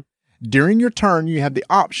 Mm-hmm. During your turn, you have the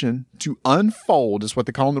option to unfold, is what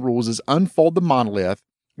they call in the rules, is unfold the monolith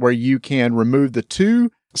where you can remove the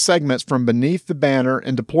 2 segments from beneath the banner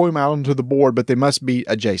and deploy them out onto the board, but they must be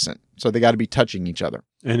adjacent. So they got to be touching each other.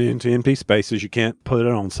 And into empty spaces, you can't put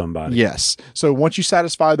it on somebody. Yes. So once you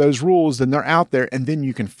satisfy those rules, then they're out there and then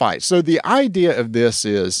you can fight. So the idea of this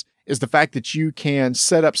is the fact that you can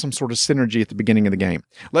set up some sort of synergy at the beginning of the game.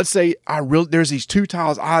 Let's say there's these 2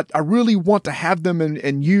 tiles. I really want to have them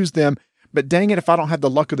and use them, but dang it, if I don't have the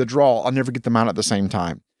luck of the draw, I'll never get them out at the same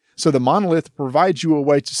time. So the monolith provides you a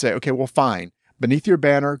way to say, okay, well, fine. Beneath your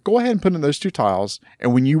banner, go ahead and put in those 2 tiles.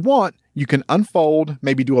 And when you want, you can unfold,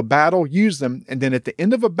 maybe do a battle, use them. And then at the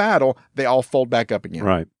end of a battle, they all fold back up again.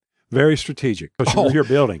 Right. Very strategic. Because you're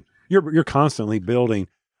building. You're constantly building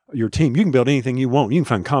your team. You can build anything you want. You can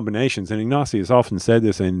find combinations. And Ignacy has often said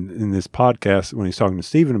this in this podcast when he's talking to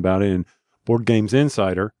Steven about it in Board Games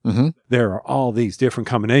Insider. Mm-hmm. There are all these different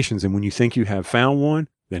combinations. And when you think you have found one,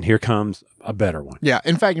 then here comes a better one. Yeah.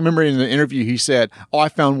 In fact, remember in the interview, he said, I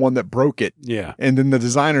found one that broke it. Yeah. And then the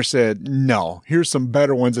designer said, no, here's some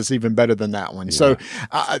better ones that's even better than that one. Yeah. So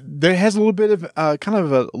there has a little bit of kind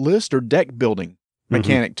of a list or deck building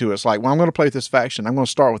mechanic to it. It's like, well, I'm going to play with this faction. I'm going to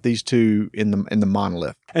start with these 2 in the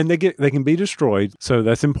monolith. And they can be destroyed. So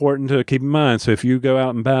that's important to keep in mind. So if you go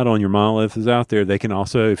out and battle and your monolith is out there, they can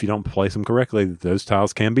also, if you don't place them correctly, those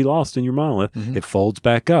tiles can be lost in your monolith. Mm-hmm. It folds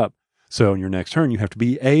back up. So on your next turn, you have to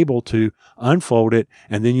be able to unfold it,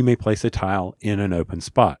 and then you may place a tile in an open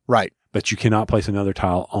spot. Right. But you cannot place another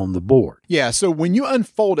tile on the board. Yeah, so when you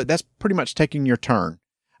unfold it, that's pretty much taking your turn.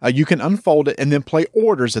 You can unfold it and then play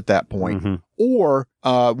orders at that point. Mm-hmm. Or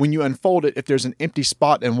when you unfold it, if there's an empty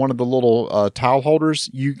spot in one of the little tile holders,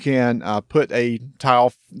 you can put a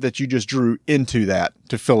tile that you just drew into that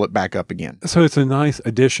to fill it back up again. So it's a nice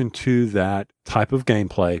addition to that type of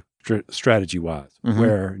gameplay. Strategy-wise,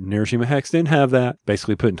 where Neuroshima Hex didn't have that,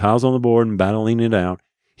 basically putting tiles on the board and battling it out.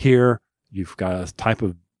 Here, you've got a type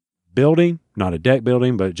of building, not a deck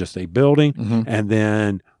building, but just a building. Mm-hmm. And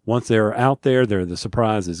then once they're out there, the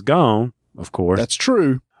surprise is gone, of course. That's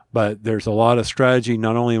true. But there's a lot of strategy,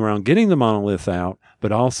 not only around getting the monolith out,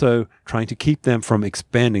 but also trying to keep them from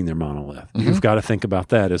expanding their monolith. Mm-hmm. You've got to think about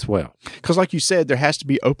that as well. Because like you said, there has to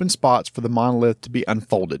be open spots for the monolith to be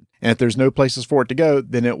unfolded. And if there's no places for it to go,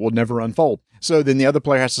 then it will never unfold. So then the other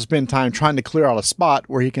player has to spend time trying to clear out a spot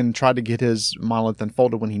where he can try to get his monolith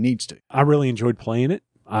unfolded when he needs to. I really enjoyed playing it.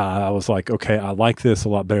 I was like, okay, I like this a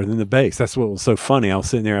lot better than the base. That's what was so funny. I was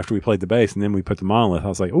sitting there after we played the base and then we put the monolith. I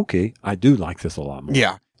was like, okay, I do like this a lot more.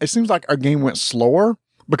 Yeah. It seems like our game went slower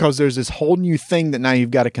because there's this whole new thing that now you've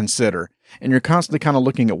got to consider. And you're constantly kind of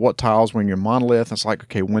looking at what tiles were in your monolith. It's like,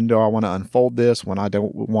 okay, when do I want to unfold this? When I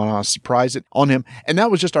don't want to surprise it on him. And that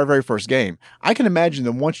was just our very first game. I can imagine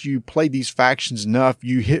that once you play these factions enough,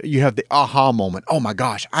 you have the aha moment. Oh my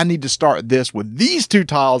gosh, I need to start this with these 2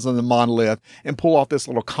 tiles in the monolith and pull off this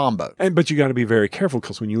little combo. But you got to be very careful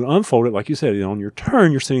because when you unfold it, like you said, on your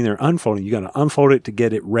turn, you're sitting there unfolding. You got to unfold it to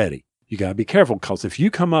get it ready. You got to be careful because if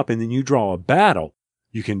you come up and then you draw a battle,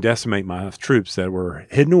 you can decimate my troops that were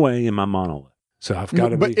hidden away in my monolith. So I've got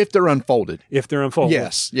to But if they're unfolded. If they're unfolded.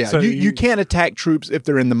 Yes. Yeah. So you can't attack troops if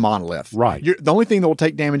they're in the monolith. Right. The only thing that will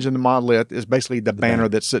take damage in the monolith is basically the banner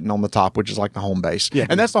that's sitting on the top, which is like the home base. Yeah.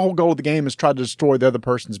 And that's the whole goal of the game is try to destroy the other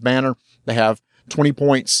person's banner. They have 20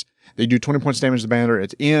 points. They do 20 points damage to the banner.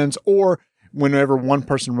 It ends. Or whenever one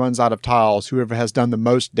person runs out of tiles, whoever has done the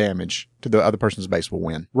most damage to the other person's base will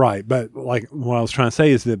win. Right. But like what I was trying to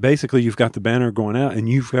say is that basically you've got the banner going out and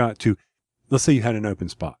you've got to, let's say you had an open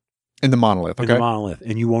spot. In the monolith, okay. In the monolith,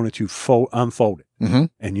 and you wanted to unfold it. Mm-hmm.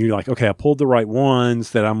 And you're like, okay, I pulled the right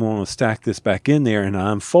ones that I'm going to stack this back in there and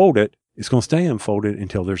I unfold it. It's going to stay unfolded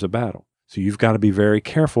until there's a battle. So you've got to be very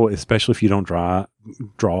careful, especially if you don't draw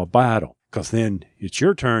a battle. Because then it's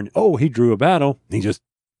your turn. Oh, he drew a battle. He just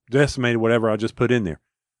decimated whatever I just put in there.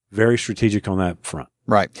 Very strategic on that front.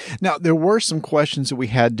 Right. Now, there were some questions that we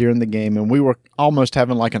had during the game, and we were almost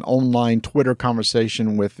having like an online Twitter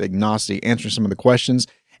conversation with Ignacy answering some of the questions.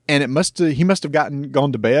 And he must have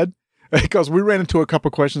gone to bed because we ran into a couple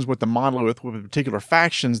of questions with the monolith with particular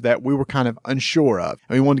factions that we were kind of unsure of.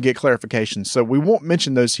 And we wanted to get clarification. So we won't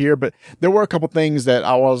mention those here, but there were a couple of things that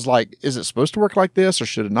I was like, is it supposed to work like this or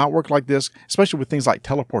should it not work like this? Especially with things like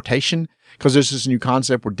teleportation, because there's this new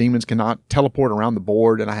concept where demons cannot teleport around the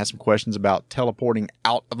board. And I had some questions about teleporting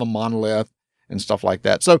out of a monolith and stuff like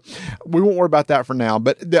that. So we won't worry about that for now,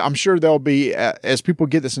 but I'm sure there'll be, as people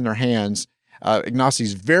get this in their hands,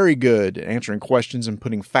 Ignacy's very good at answering questions and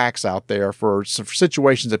putting facts out there for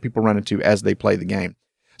situations that people run into as they play the game.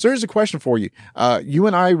 So here's a question for you. You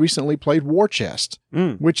and I recently played War Chest,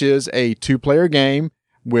 which is a 2-player game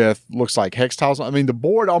with looks like hex tiles. I mean, the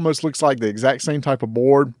board almost looks like the exact same type of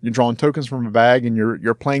board. You're drawing tokens from a bag and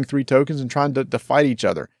you're playing 3 tokens and trying to fight each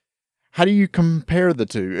other. How do you compare the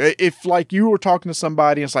two? If like you were talking to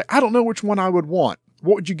somebody and it's like, I don't know which one I would want,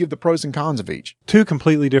 what would you give the pros and cons of each? 2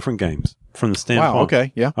 completely different games from the standpoint. Wow,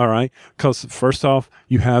 okay, yeah. All right. Because first off,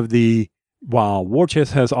 you have while War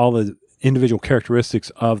Chest has all the individual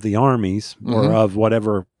characteristics of the armies or of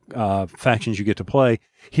whatever factions you get to play,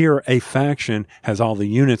 here a faction has all the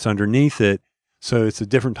units underneath it. So it's a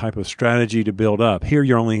different type of strategy to build up. Here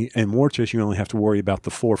in War Chest, you only have to worry about the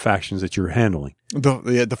 4 factions that you're handling.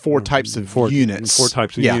 The 4 types of units. 4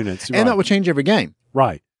 types of units. And that would change every game.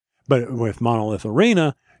 Right. But with Monolith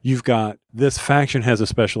Arena, you've got this faction has a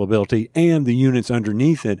special ability and the units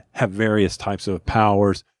underneath it have various types of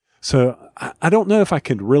powers. So I don't know if I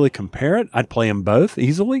could really compare it. I'd play them both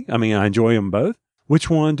easily. I mean, I enjoy them both. Which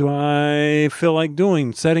one do I feel like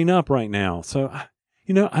setting up right now? So,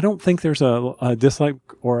 I don't think there's a dislike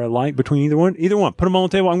or a like between either one. Either one. Put them on the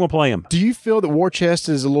table. I'm going to play them. Do you feel that War Chest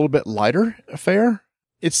is a little bit lighter affair?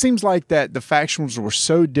 It seems like that the factions were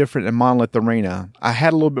so different in Monolith Arena. I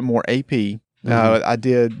had a little bit more AP. I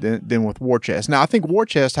did than with War Chest. Now, I think War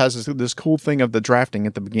Chest has this cool thing of the drafting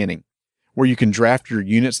at the beginning, where you can draft your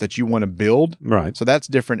units that you want to build. Right. So that's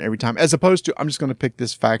different every time, as opposed to I'm just going to pick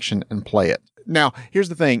this faction and play it. Now, here's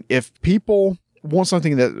the thing. If people want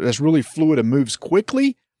something that's really fluid and moves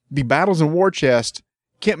quickly, the battles in War Chest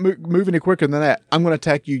can't move any quicker than that. I'm going to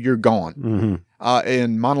attack you. You're gone.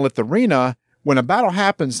 In Monolith Arena, when a battle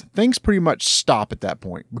happens, things pretty much stop at that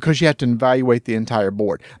point because you have to evaluate the entire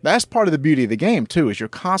board. That's part of the beauty of the game, too, is you're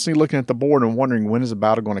constantly looking at the board and wondering when is the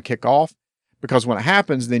battle going to kick off. Because when it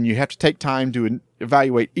happens, then you have to take time to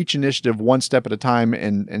evaluate each initiative one step at a time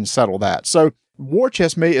and settle that. So War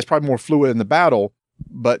Chest is probably more fluid in the battle,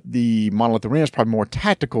 but the Monolith Arena is probably more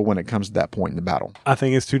tactical when it comes to that point in the battle. I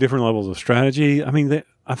think it's 2 different levels of strategy. I mean,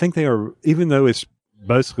 I think they are, even though it's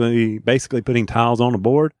basically putting tiles on a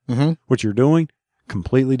board, what you're doing,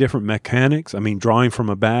 completely different mechanics. I mean, drawing from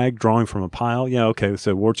a bag, drawing from a pile. Yeah, okay.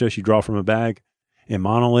 So War Chest, you draw from a bag. In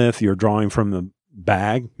Monolith, you're drawing from the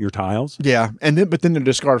bag, your tiles. Yeah, but then they're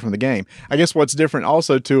discarded from the game. I guess what's different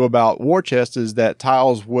also too about War Chest is that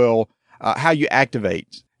tiles will how you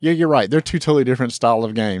activate. Yeah, you're right. They're 2 totally different style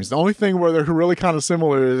of games. The only thing where they're really kind of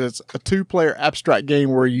similar is it's a 2-player abstract game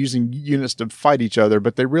where you're using units to fight each other,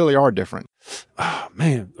 but they really are different. Oh,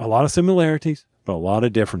 man, a lot of similarities, but a lot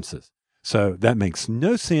of differences. So that makes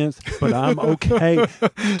no sense, but I'm okay.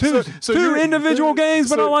 Two individual games,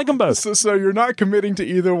 but I like them both. So you're not committing to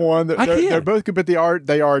either one. They're both good, but they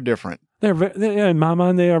are different. In my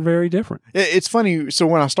mind, they are very different. It's funny. So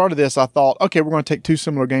when I started this, I thought, okay, we're going to take 2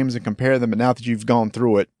 similar games and compare them. But now that you've gone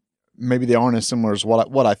through it, maybe they aren't as similar as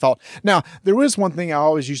what I thought. Now, there is one thing I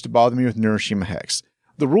always used to bother me with Neuroshima Hex.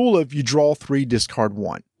 The rule of you draw 3, discard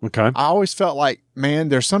 1. Okay. I always felt like, man,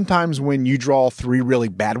 there's sometimes when you draw 3 really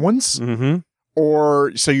bad ones.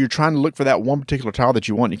 Or so you're trying to look for that one particular tile that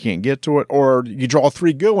you want, and you can't get to it. Or you draw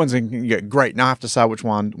 3 good ones and you get, great, now I have to decide which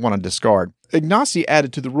one I want to discard. Ignacy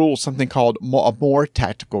added to the rule something called a more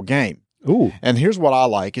tactical game. Ooh. And here's what I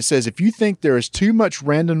like. It says, if you think there is too much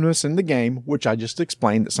randomness in the game, which I just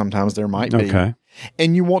explained that sometimes there might be,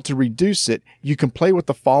 and you want to reduce it, you can play with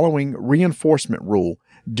the following reinforcement rule.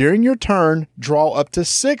 During your turn, draw up to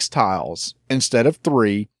 6 tiles instead of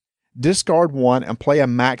 3, discard 1 and play a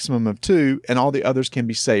maximum of 2, and all the others can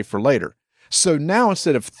be saved for later. So now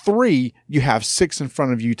instead of 3, you have 6 in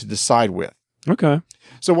front of you to decide with. Okay.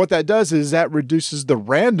 So what that does is that reduces the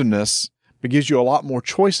randomness, but gives you a lot more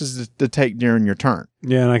choices to take during your turn.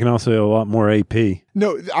 Yeah, and I can also have a lot more AP.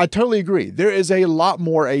 No, I totally agree. There is a lot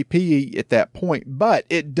more AP at that point, but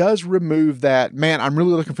it does remove that, man, I'm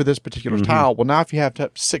really looking for this particular tile. Well, now if you have to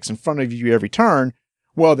have 6 in front of you every turn,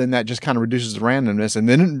 well, then that just kind of reduces the randomness, and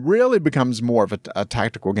then it really becomes more of a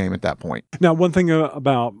tactical game at that point. Now, one thing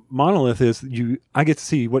about Monolith is I get to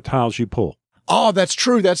see what tiles you pull. Oh, that's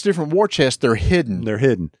true. That's different. War Chest, they're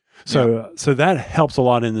hidden. So that helps a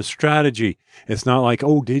lot in the strategy. It's not like,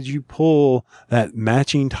 oh, did you pull that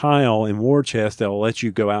matching tile in War Chest that will let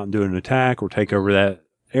you go out and do an attack or take over that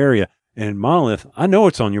area? In Monolith, I know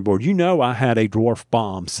it's on your board. You know I had a dwarf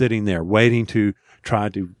bomb sitting there waiting to try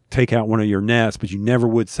to take out one of your nests, but you never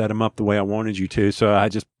would set them up the way I wanted you to. So I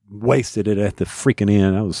just wasted it at the freaking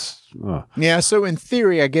end. I was... Yeah, so in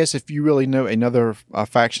theory, I guess if you really know another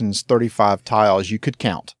faction's 35 tiles, you could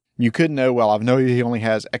count. You could know, well, I know he only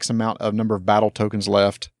has X amount of number of battle tokens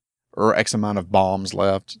left or X amount of bombs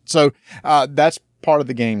left. So that's part of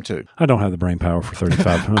the game too. I don't have the brain power for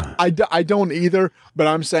 35. I don't either, but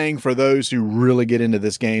I'm saying for those who really get into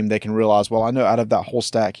this game, they can realize, well, I know out of that whole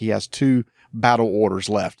stack, he has 2 battle orders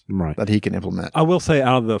left Right. that he can implement. I will say,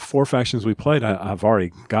 out of the 4 factions we played, I've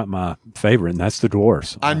already got my favorite, and that's the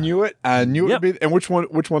dwarves. I knew it. I knew Yep. it'd be. And which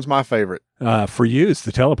one's my favorite? For you, it's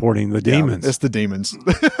the teleporting, the demons. Yeah, it's the demons.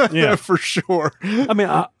 Yeah. for sure. I mean,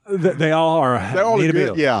 they all are all neat good,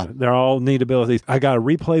 abilities. yeah. They're all neat abilities. I got to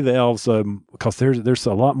replay the elves because there's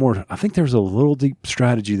a lot more. I think there's a little deep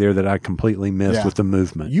strategy there that I completely missed Yeah. with the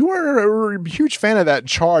movement. You were a huge fan of that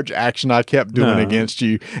charge action I kept doing No. against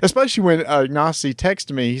you, especially when Ignacy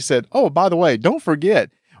texted me. He said, "Oh, by the way, don't forget."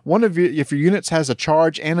 If your units has a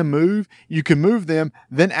charge and a move, you can move them,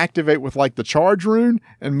 then activate with like the charge rune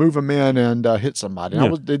and move them in and hit somebody. And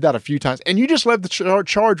Yeah. I did that a few times, and you just left the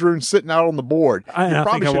charge rune sitting out on the board. I You think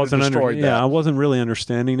probably I should have wasn't destroyed that. I wasn't really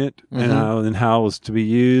understanding it Mhm. and how it was to be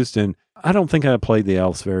used. And I don't think I played the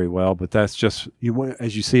elves very well, but that's just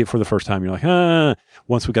as you see it for the first time, you're like,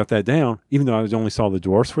 once we got that down, even though I only saw the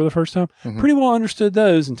dwarfs for the first time, pretty well understood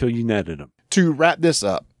those until you netted them. To wrap this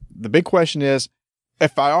up, the big question is,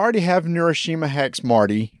 if I already have Neuroshima Hex,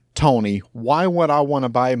 Marty, Tony, why would I want to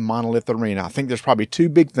buy Monolith Arena? I think there's probably 2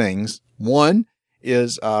 big things. One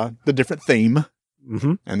is the different theme,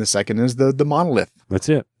 Mm-hmm. and the second is the monolith. That's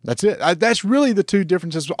it. That's it. That's really the 2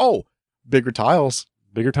 differences. Oh, bigger tiles.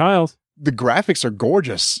 Bigger tiles. The graphics are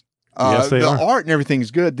gorgeous. Yes, they the are. art and everything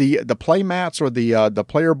is good. The play mats or the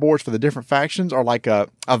player boards for the different factions are like a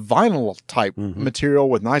vinyl type material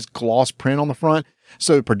with nice gloss print on the front.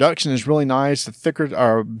 So the production is really nice. The thicker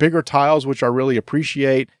or bigger tiles, which I really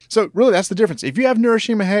appreciate. So really, that's the difference. If you have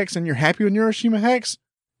Neuroshima Hex and you're happy with Neuroshima Hex,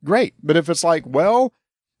 great. But if it's like, well,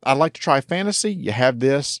 I'd like to try fantasy, you have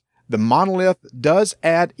this. The monolith does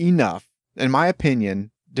add enough, in my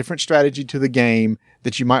opinion, different strategy to the game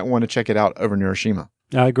that you might want to check it out over Neuroshima.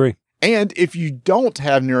 I agree. And if you don't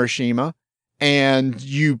have Neuroshima and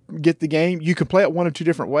you get the game, you can play it one of 2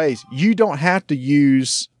 different ways. You don't have to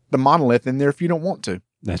use the monolith in there if you don't want to.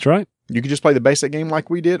 That's right. You can just play the basic game like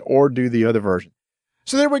we did or do the other version.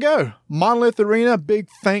 So there we go. Monolith Arena. Big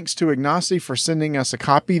thanks to Ignacy for sending us a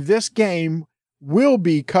copy. This game will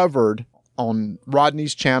be covered on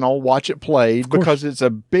Rodney's channel, Watch It Played, because it's a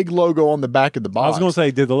big logo on the back of the box. I was going to say,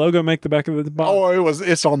 did the logo make the back of the box? Oh,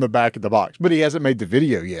 it's on the back of the box, but he hasn't made the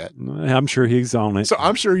video yet. I'm sure he's on it. So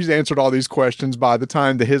I'm sure he's answered all these questions by the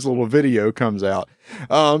time that his little video comes out.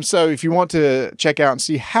 So if you want to check out and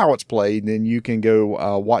see how it's played, then you can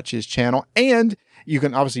go watch his channel. And you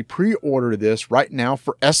can obviously pre-order this right now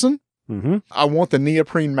for Essen. Mm-hmm. I want the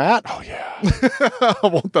neoprene mat. Oh, yeah. I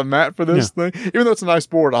want the mat for this thing. Even though it's a nice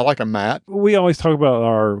board, I like a mat. We always talk about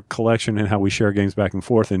our collection and how we share games back and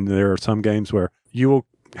forth. And there are some games where you will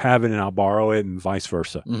have it and I'll borrow it and vice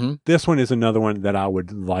versa. Mm-hmm. This one is another one that I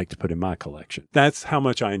would like to put in my collection. That's how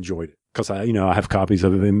much I enjoyed it. Because I have copies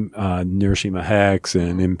of Neuroshima Hex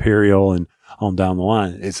and Imperial and on down the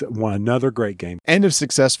line. It's another great game. And if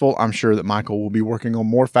successful, I'm sure that Michael will be working on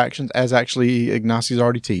more factions, as actually Ignacy's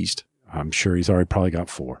already teased. I'm sure he's already probably got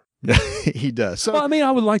 4. He does. So Well, I mean,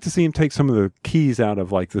 I would like to see him take some of the keys out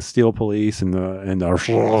of like the Steel Police and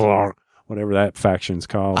the whatever that faction's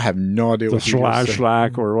called. I have no idea the what you're gonna say.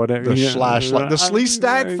 Schlack or whatever. The Schlack. The Slee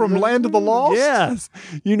Stack from Land of the Lost? Yes.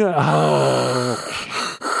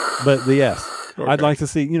 But yes. Okay. I'd like to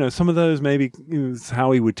see, some of those maybe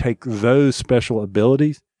how he would take those special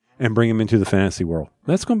abilities and bring them into the fantasy world.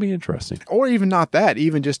 That's going to be interesting. Or even not that,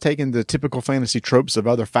 even just taking the typical fantasy tropes of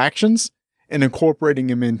other factions and incorporating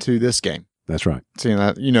them into this game. That's right. Seeing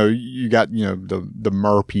that, you got, the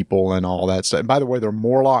Mer people and all that stuff. And by the way, they're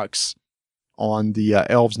Morlocks on the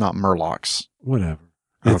elves, not Murlocs. Whatever.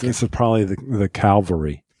 Okay. It's probably the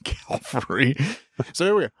cavalry. Calvary. So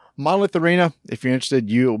there we go. Monolith Arena. If you're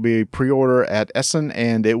interested, you will be pre-order at Essen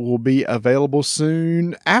and it will be available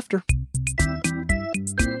soon after.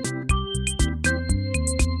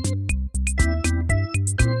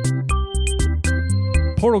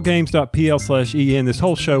 PortalGames.pl/en. This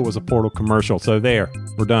whole show was a Portal commercial. So there,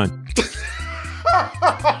 we're done.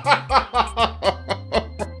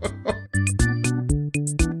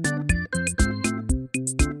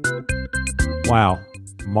 Wow.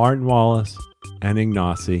 Martin Wallace and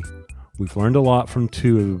Ignacy. We've learned a lot from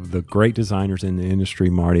 2 of the great designers in the industry,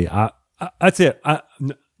 Marty. That's it.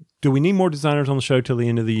 Do we need more designers on the show till the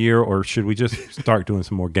end of the year, or should we just start doing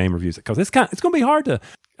some more game reviews? Because it's going to be hard to...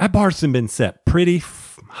 That bar's been set pretty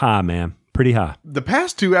high, man. Pretty high. The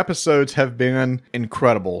past 2 episodes have been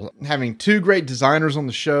incredible. Having 2 great designers on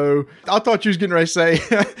the show. I thought you was getting ready to say,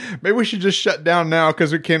 maybe we should just shut down now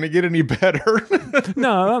because it can't get any better.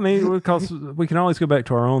 No, I mean, because we can always go back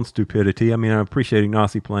to our own stupidity. I mean, I appreciate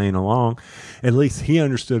Ignacy playing along. At least he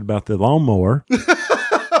understood about the lawnmower.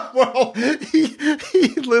 Well, he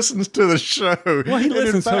listens to the show. Well, he And in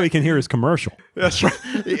listens so fact- he can hear his commercial. That's right.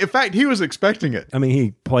 In fact, he was expecting it. I mean,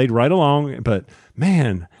 he played right along, but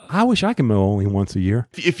man, I wish I could mow only once a year.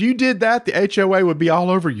 If you did that, the HOA would be all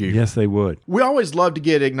over you. Yes, they would. We always love to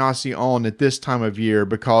get Ignacy on at this time of year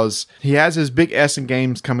because he has his big Essen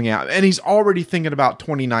games coming out and he's already thinking about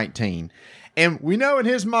 2019. And we know in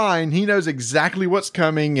his mind, he knows exactly what's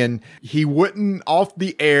coming and he wouldn't off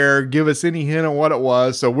the air give us any hint on what it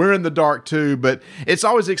was. So we're in the dark too, but it's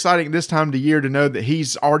always exciting this time of the year to know that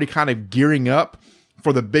he's already kind of gearing up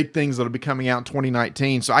for the big things that'll be coming out in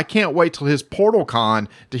 2019. So I can't wait till his PortalCon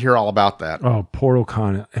to hear all about that. Oh,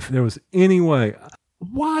 PortalCon. If there was any way,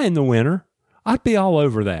 why in the winter? I'd be all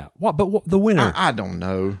over that. What? But the winter? I don't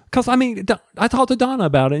know. Because, I mean, I talked to Donna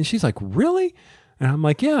about it, and she's like, really? And I'm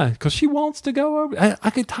like, yeah, because she wants to go over.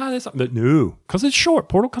 I could tie this up. But no, because it's short.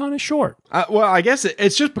 PortalCon is short. Well, I guess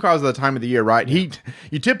it's just because of the time of the year, right?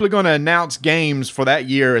 You're typically going to announce games for that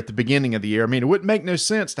year at the beginning of the year. I mean, it wouldn't make no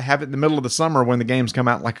sense to have it in the middle of the summer when the games come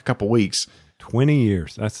out in like a couple weeks. 20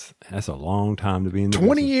 years. That's a long time to be in the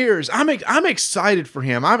 20 business. years. I'm excited for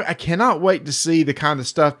him. I cannot wait to see the kind of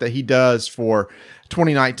stuff that he does for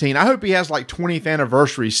 2019. I hope he has like 20th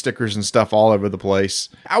anniversary stickers and stuff all over the place.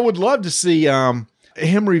 I would love to see him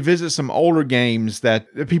revisit some older games that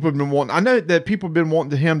people have been wanting. I know that people have been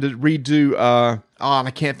wanting him to redo, and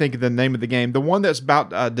I can't think of the name of the game. The one that's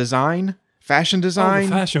about design, fashion Oh, design. the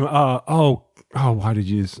fashion. Why did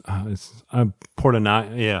you use? It's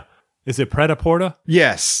Porta. Yeah. Is it Preta Porta?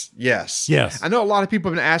 Yes. I know a lot of people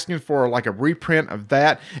have been asking for like a reprint of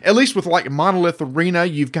that. At least with like Monolith Arena,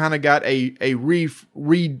 you've kind of got a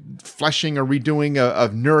refleshing or redoing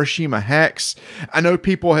of Neuroshima Hex. I know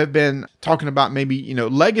people have been talking about maybe,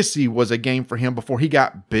 Legacy was a game for him before he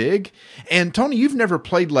got big. And Tony, you've never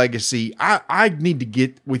played Legacy. I need to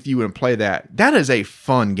get with you and play that. That is a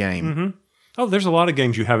fun game. Mm-hmm. Oh, there's a lot of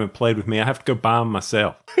games you haven't played with me. I have to go buy them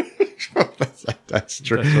myself. That's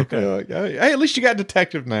true. That's okay. Hey, at least you got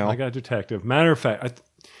Detective now. I got Detective. Matter of fact,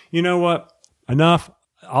 you know what? Enough.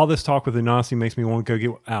 All this talk with Ignacy makes me want to go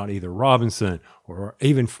get out either Robinson or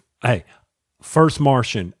even, First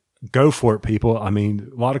Martian. Go for it, people. I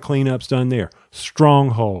mean, a lot of cleanups done there.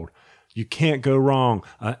 Stronghold. You can't go wrong.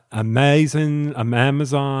 Amazons. And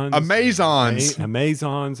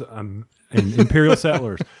Imperial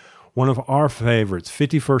Settlers. One of our favorites,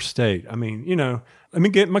 51st State. I mean, let me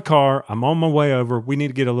get in my car. I'm on my way over. We need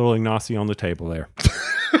to get a little Ignacy on the table there.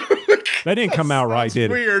 That didn't come out right,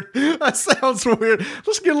 did it? Weird. That sounds weird.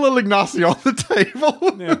 Let's get a little Ignacy on the table.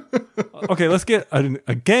 Yeah. Okay, let's get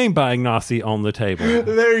a game by Ignacy on the table.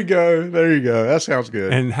 There you go. That sounds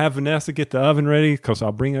good. And have Vanessa get the oven ready because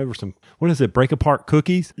I'll bring over some, break apart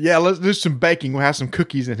cookies? Yeah, let's do some baking. We'll have some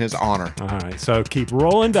cookies in his honor. All right, so keep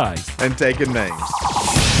rolling dice. And taking names.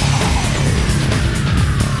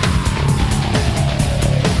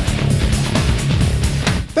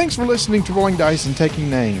 Thanks for listening to Rolling Dice and Taking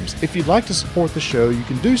Names. If you'd like to support the show, you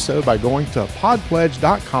can do so by going to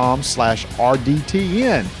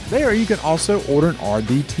podpledge.com/RDTN. There you can also order an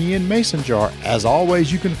RDTN mason jar. As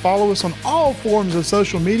always, you can follow us on all forms of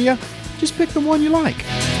social media. Just pick the one you like.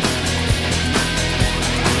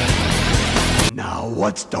 Now,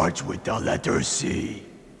 what starts with the letter C?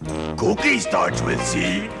 Cookie starts with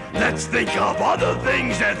C. Let's think of other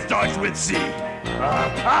things that starts with C.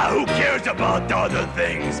 Who cares about the other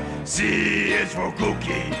things? C is for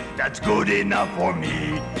cookie. That's good enough for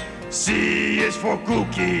me. C is for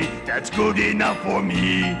cookie. That's good enough for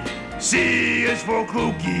me. C is for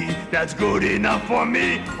cookie. That's good enough for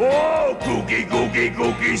me. Oh, cookie, cookie,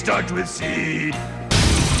 cookie starts with C.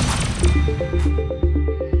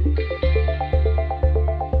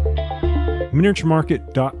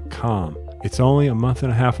 MiniatureMarket.com. It's only a month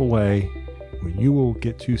and a half away when you will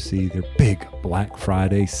get to see their big Black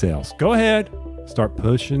Friday sales. Go ahead, start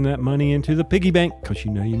pushing that money into the piggy bank because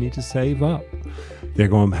you need to save up. They're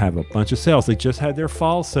going to have a bunch of sales. They just had their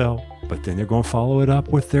fall sale, but then they're going to follow it up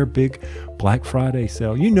with their big Black Friday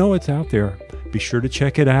sale. You know it's out there. Be sure to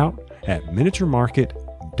check it out at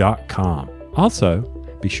MiniatureMarket.com. Also,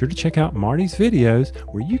 be sure to check out Marty's videos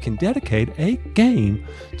where you can dedicate a game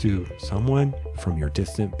to someone from your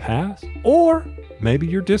distant past or maybe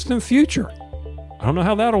your distant future. I don't know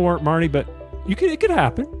how that'll work, Marty, but it could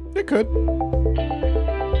happen. It could.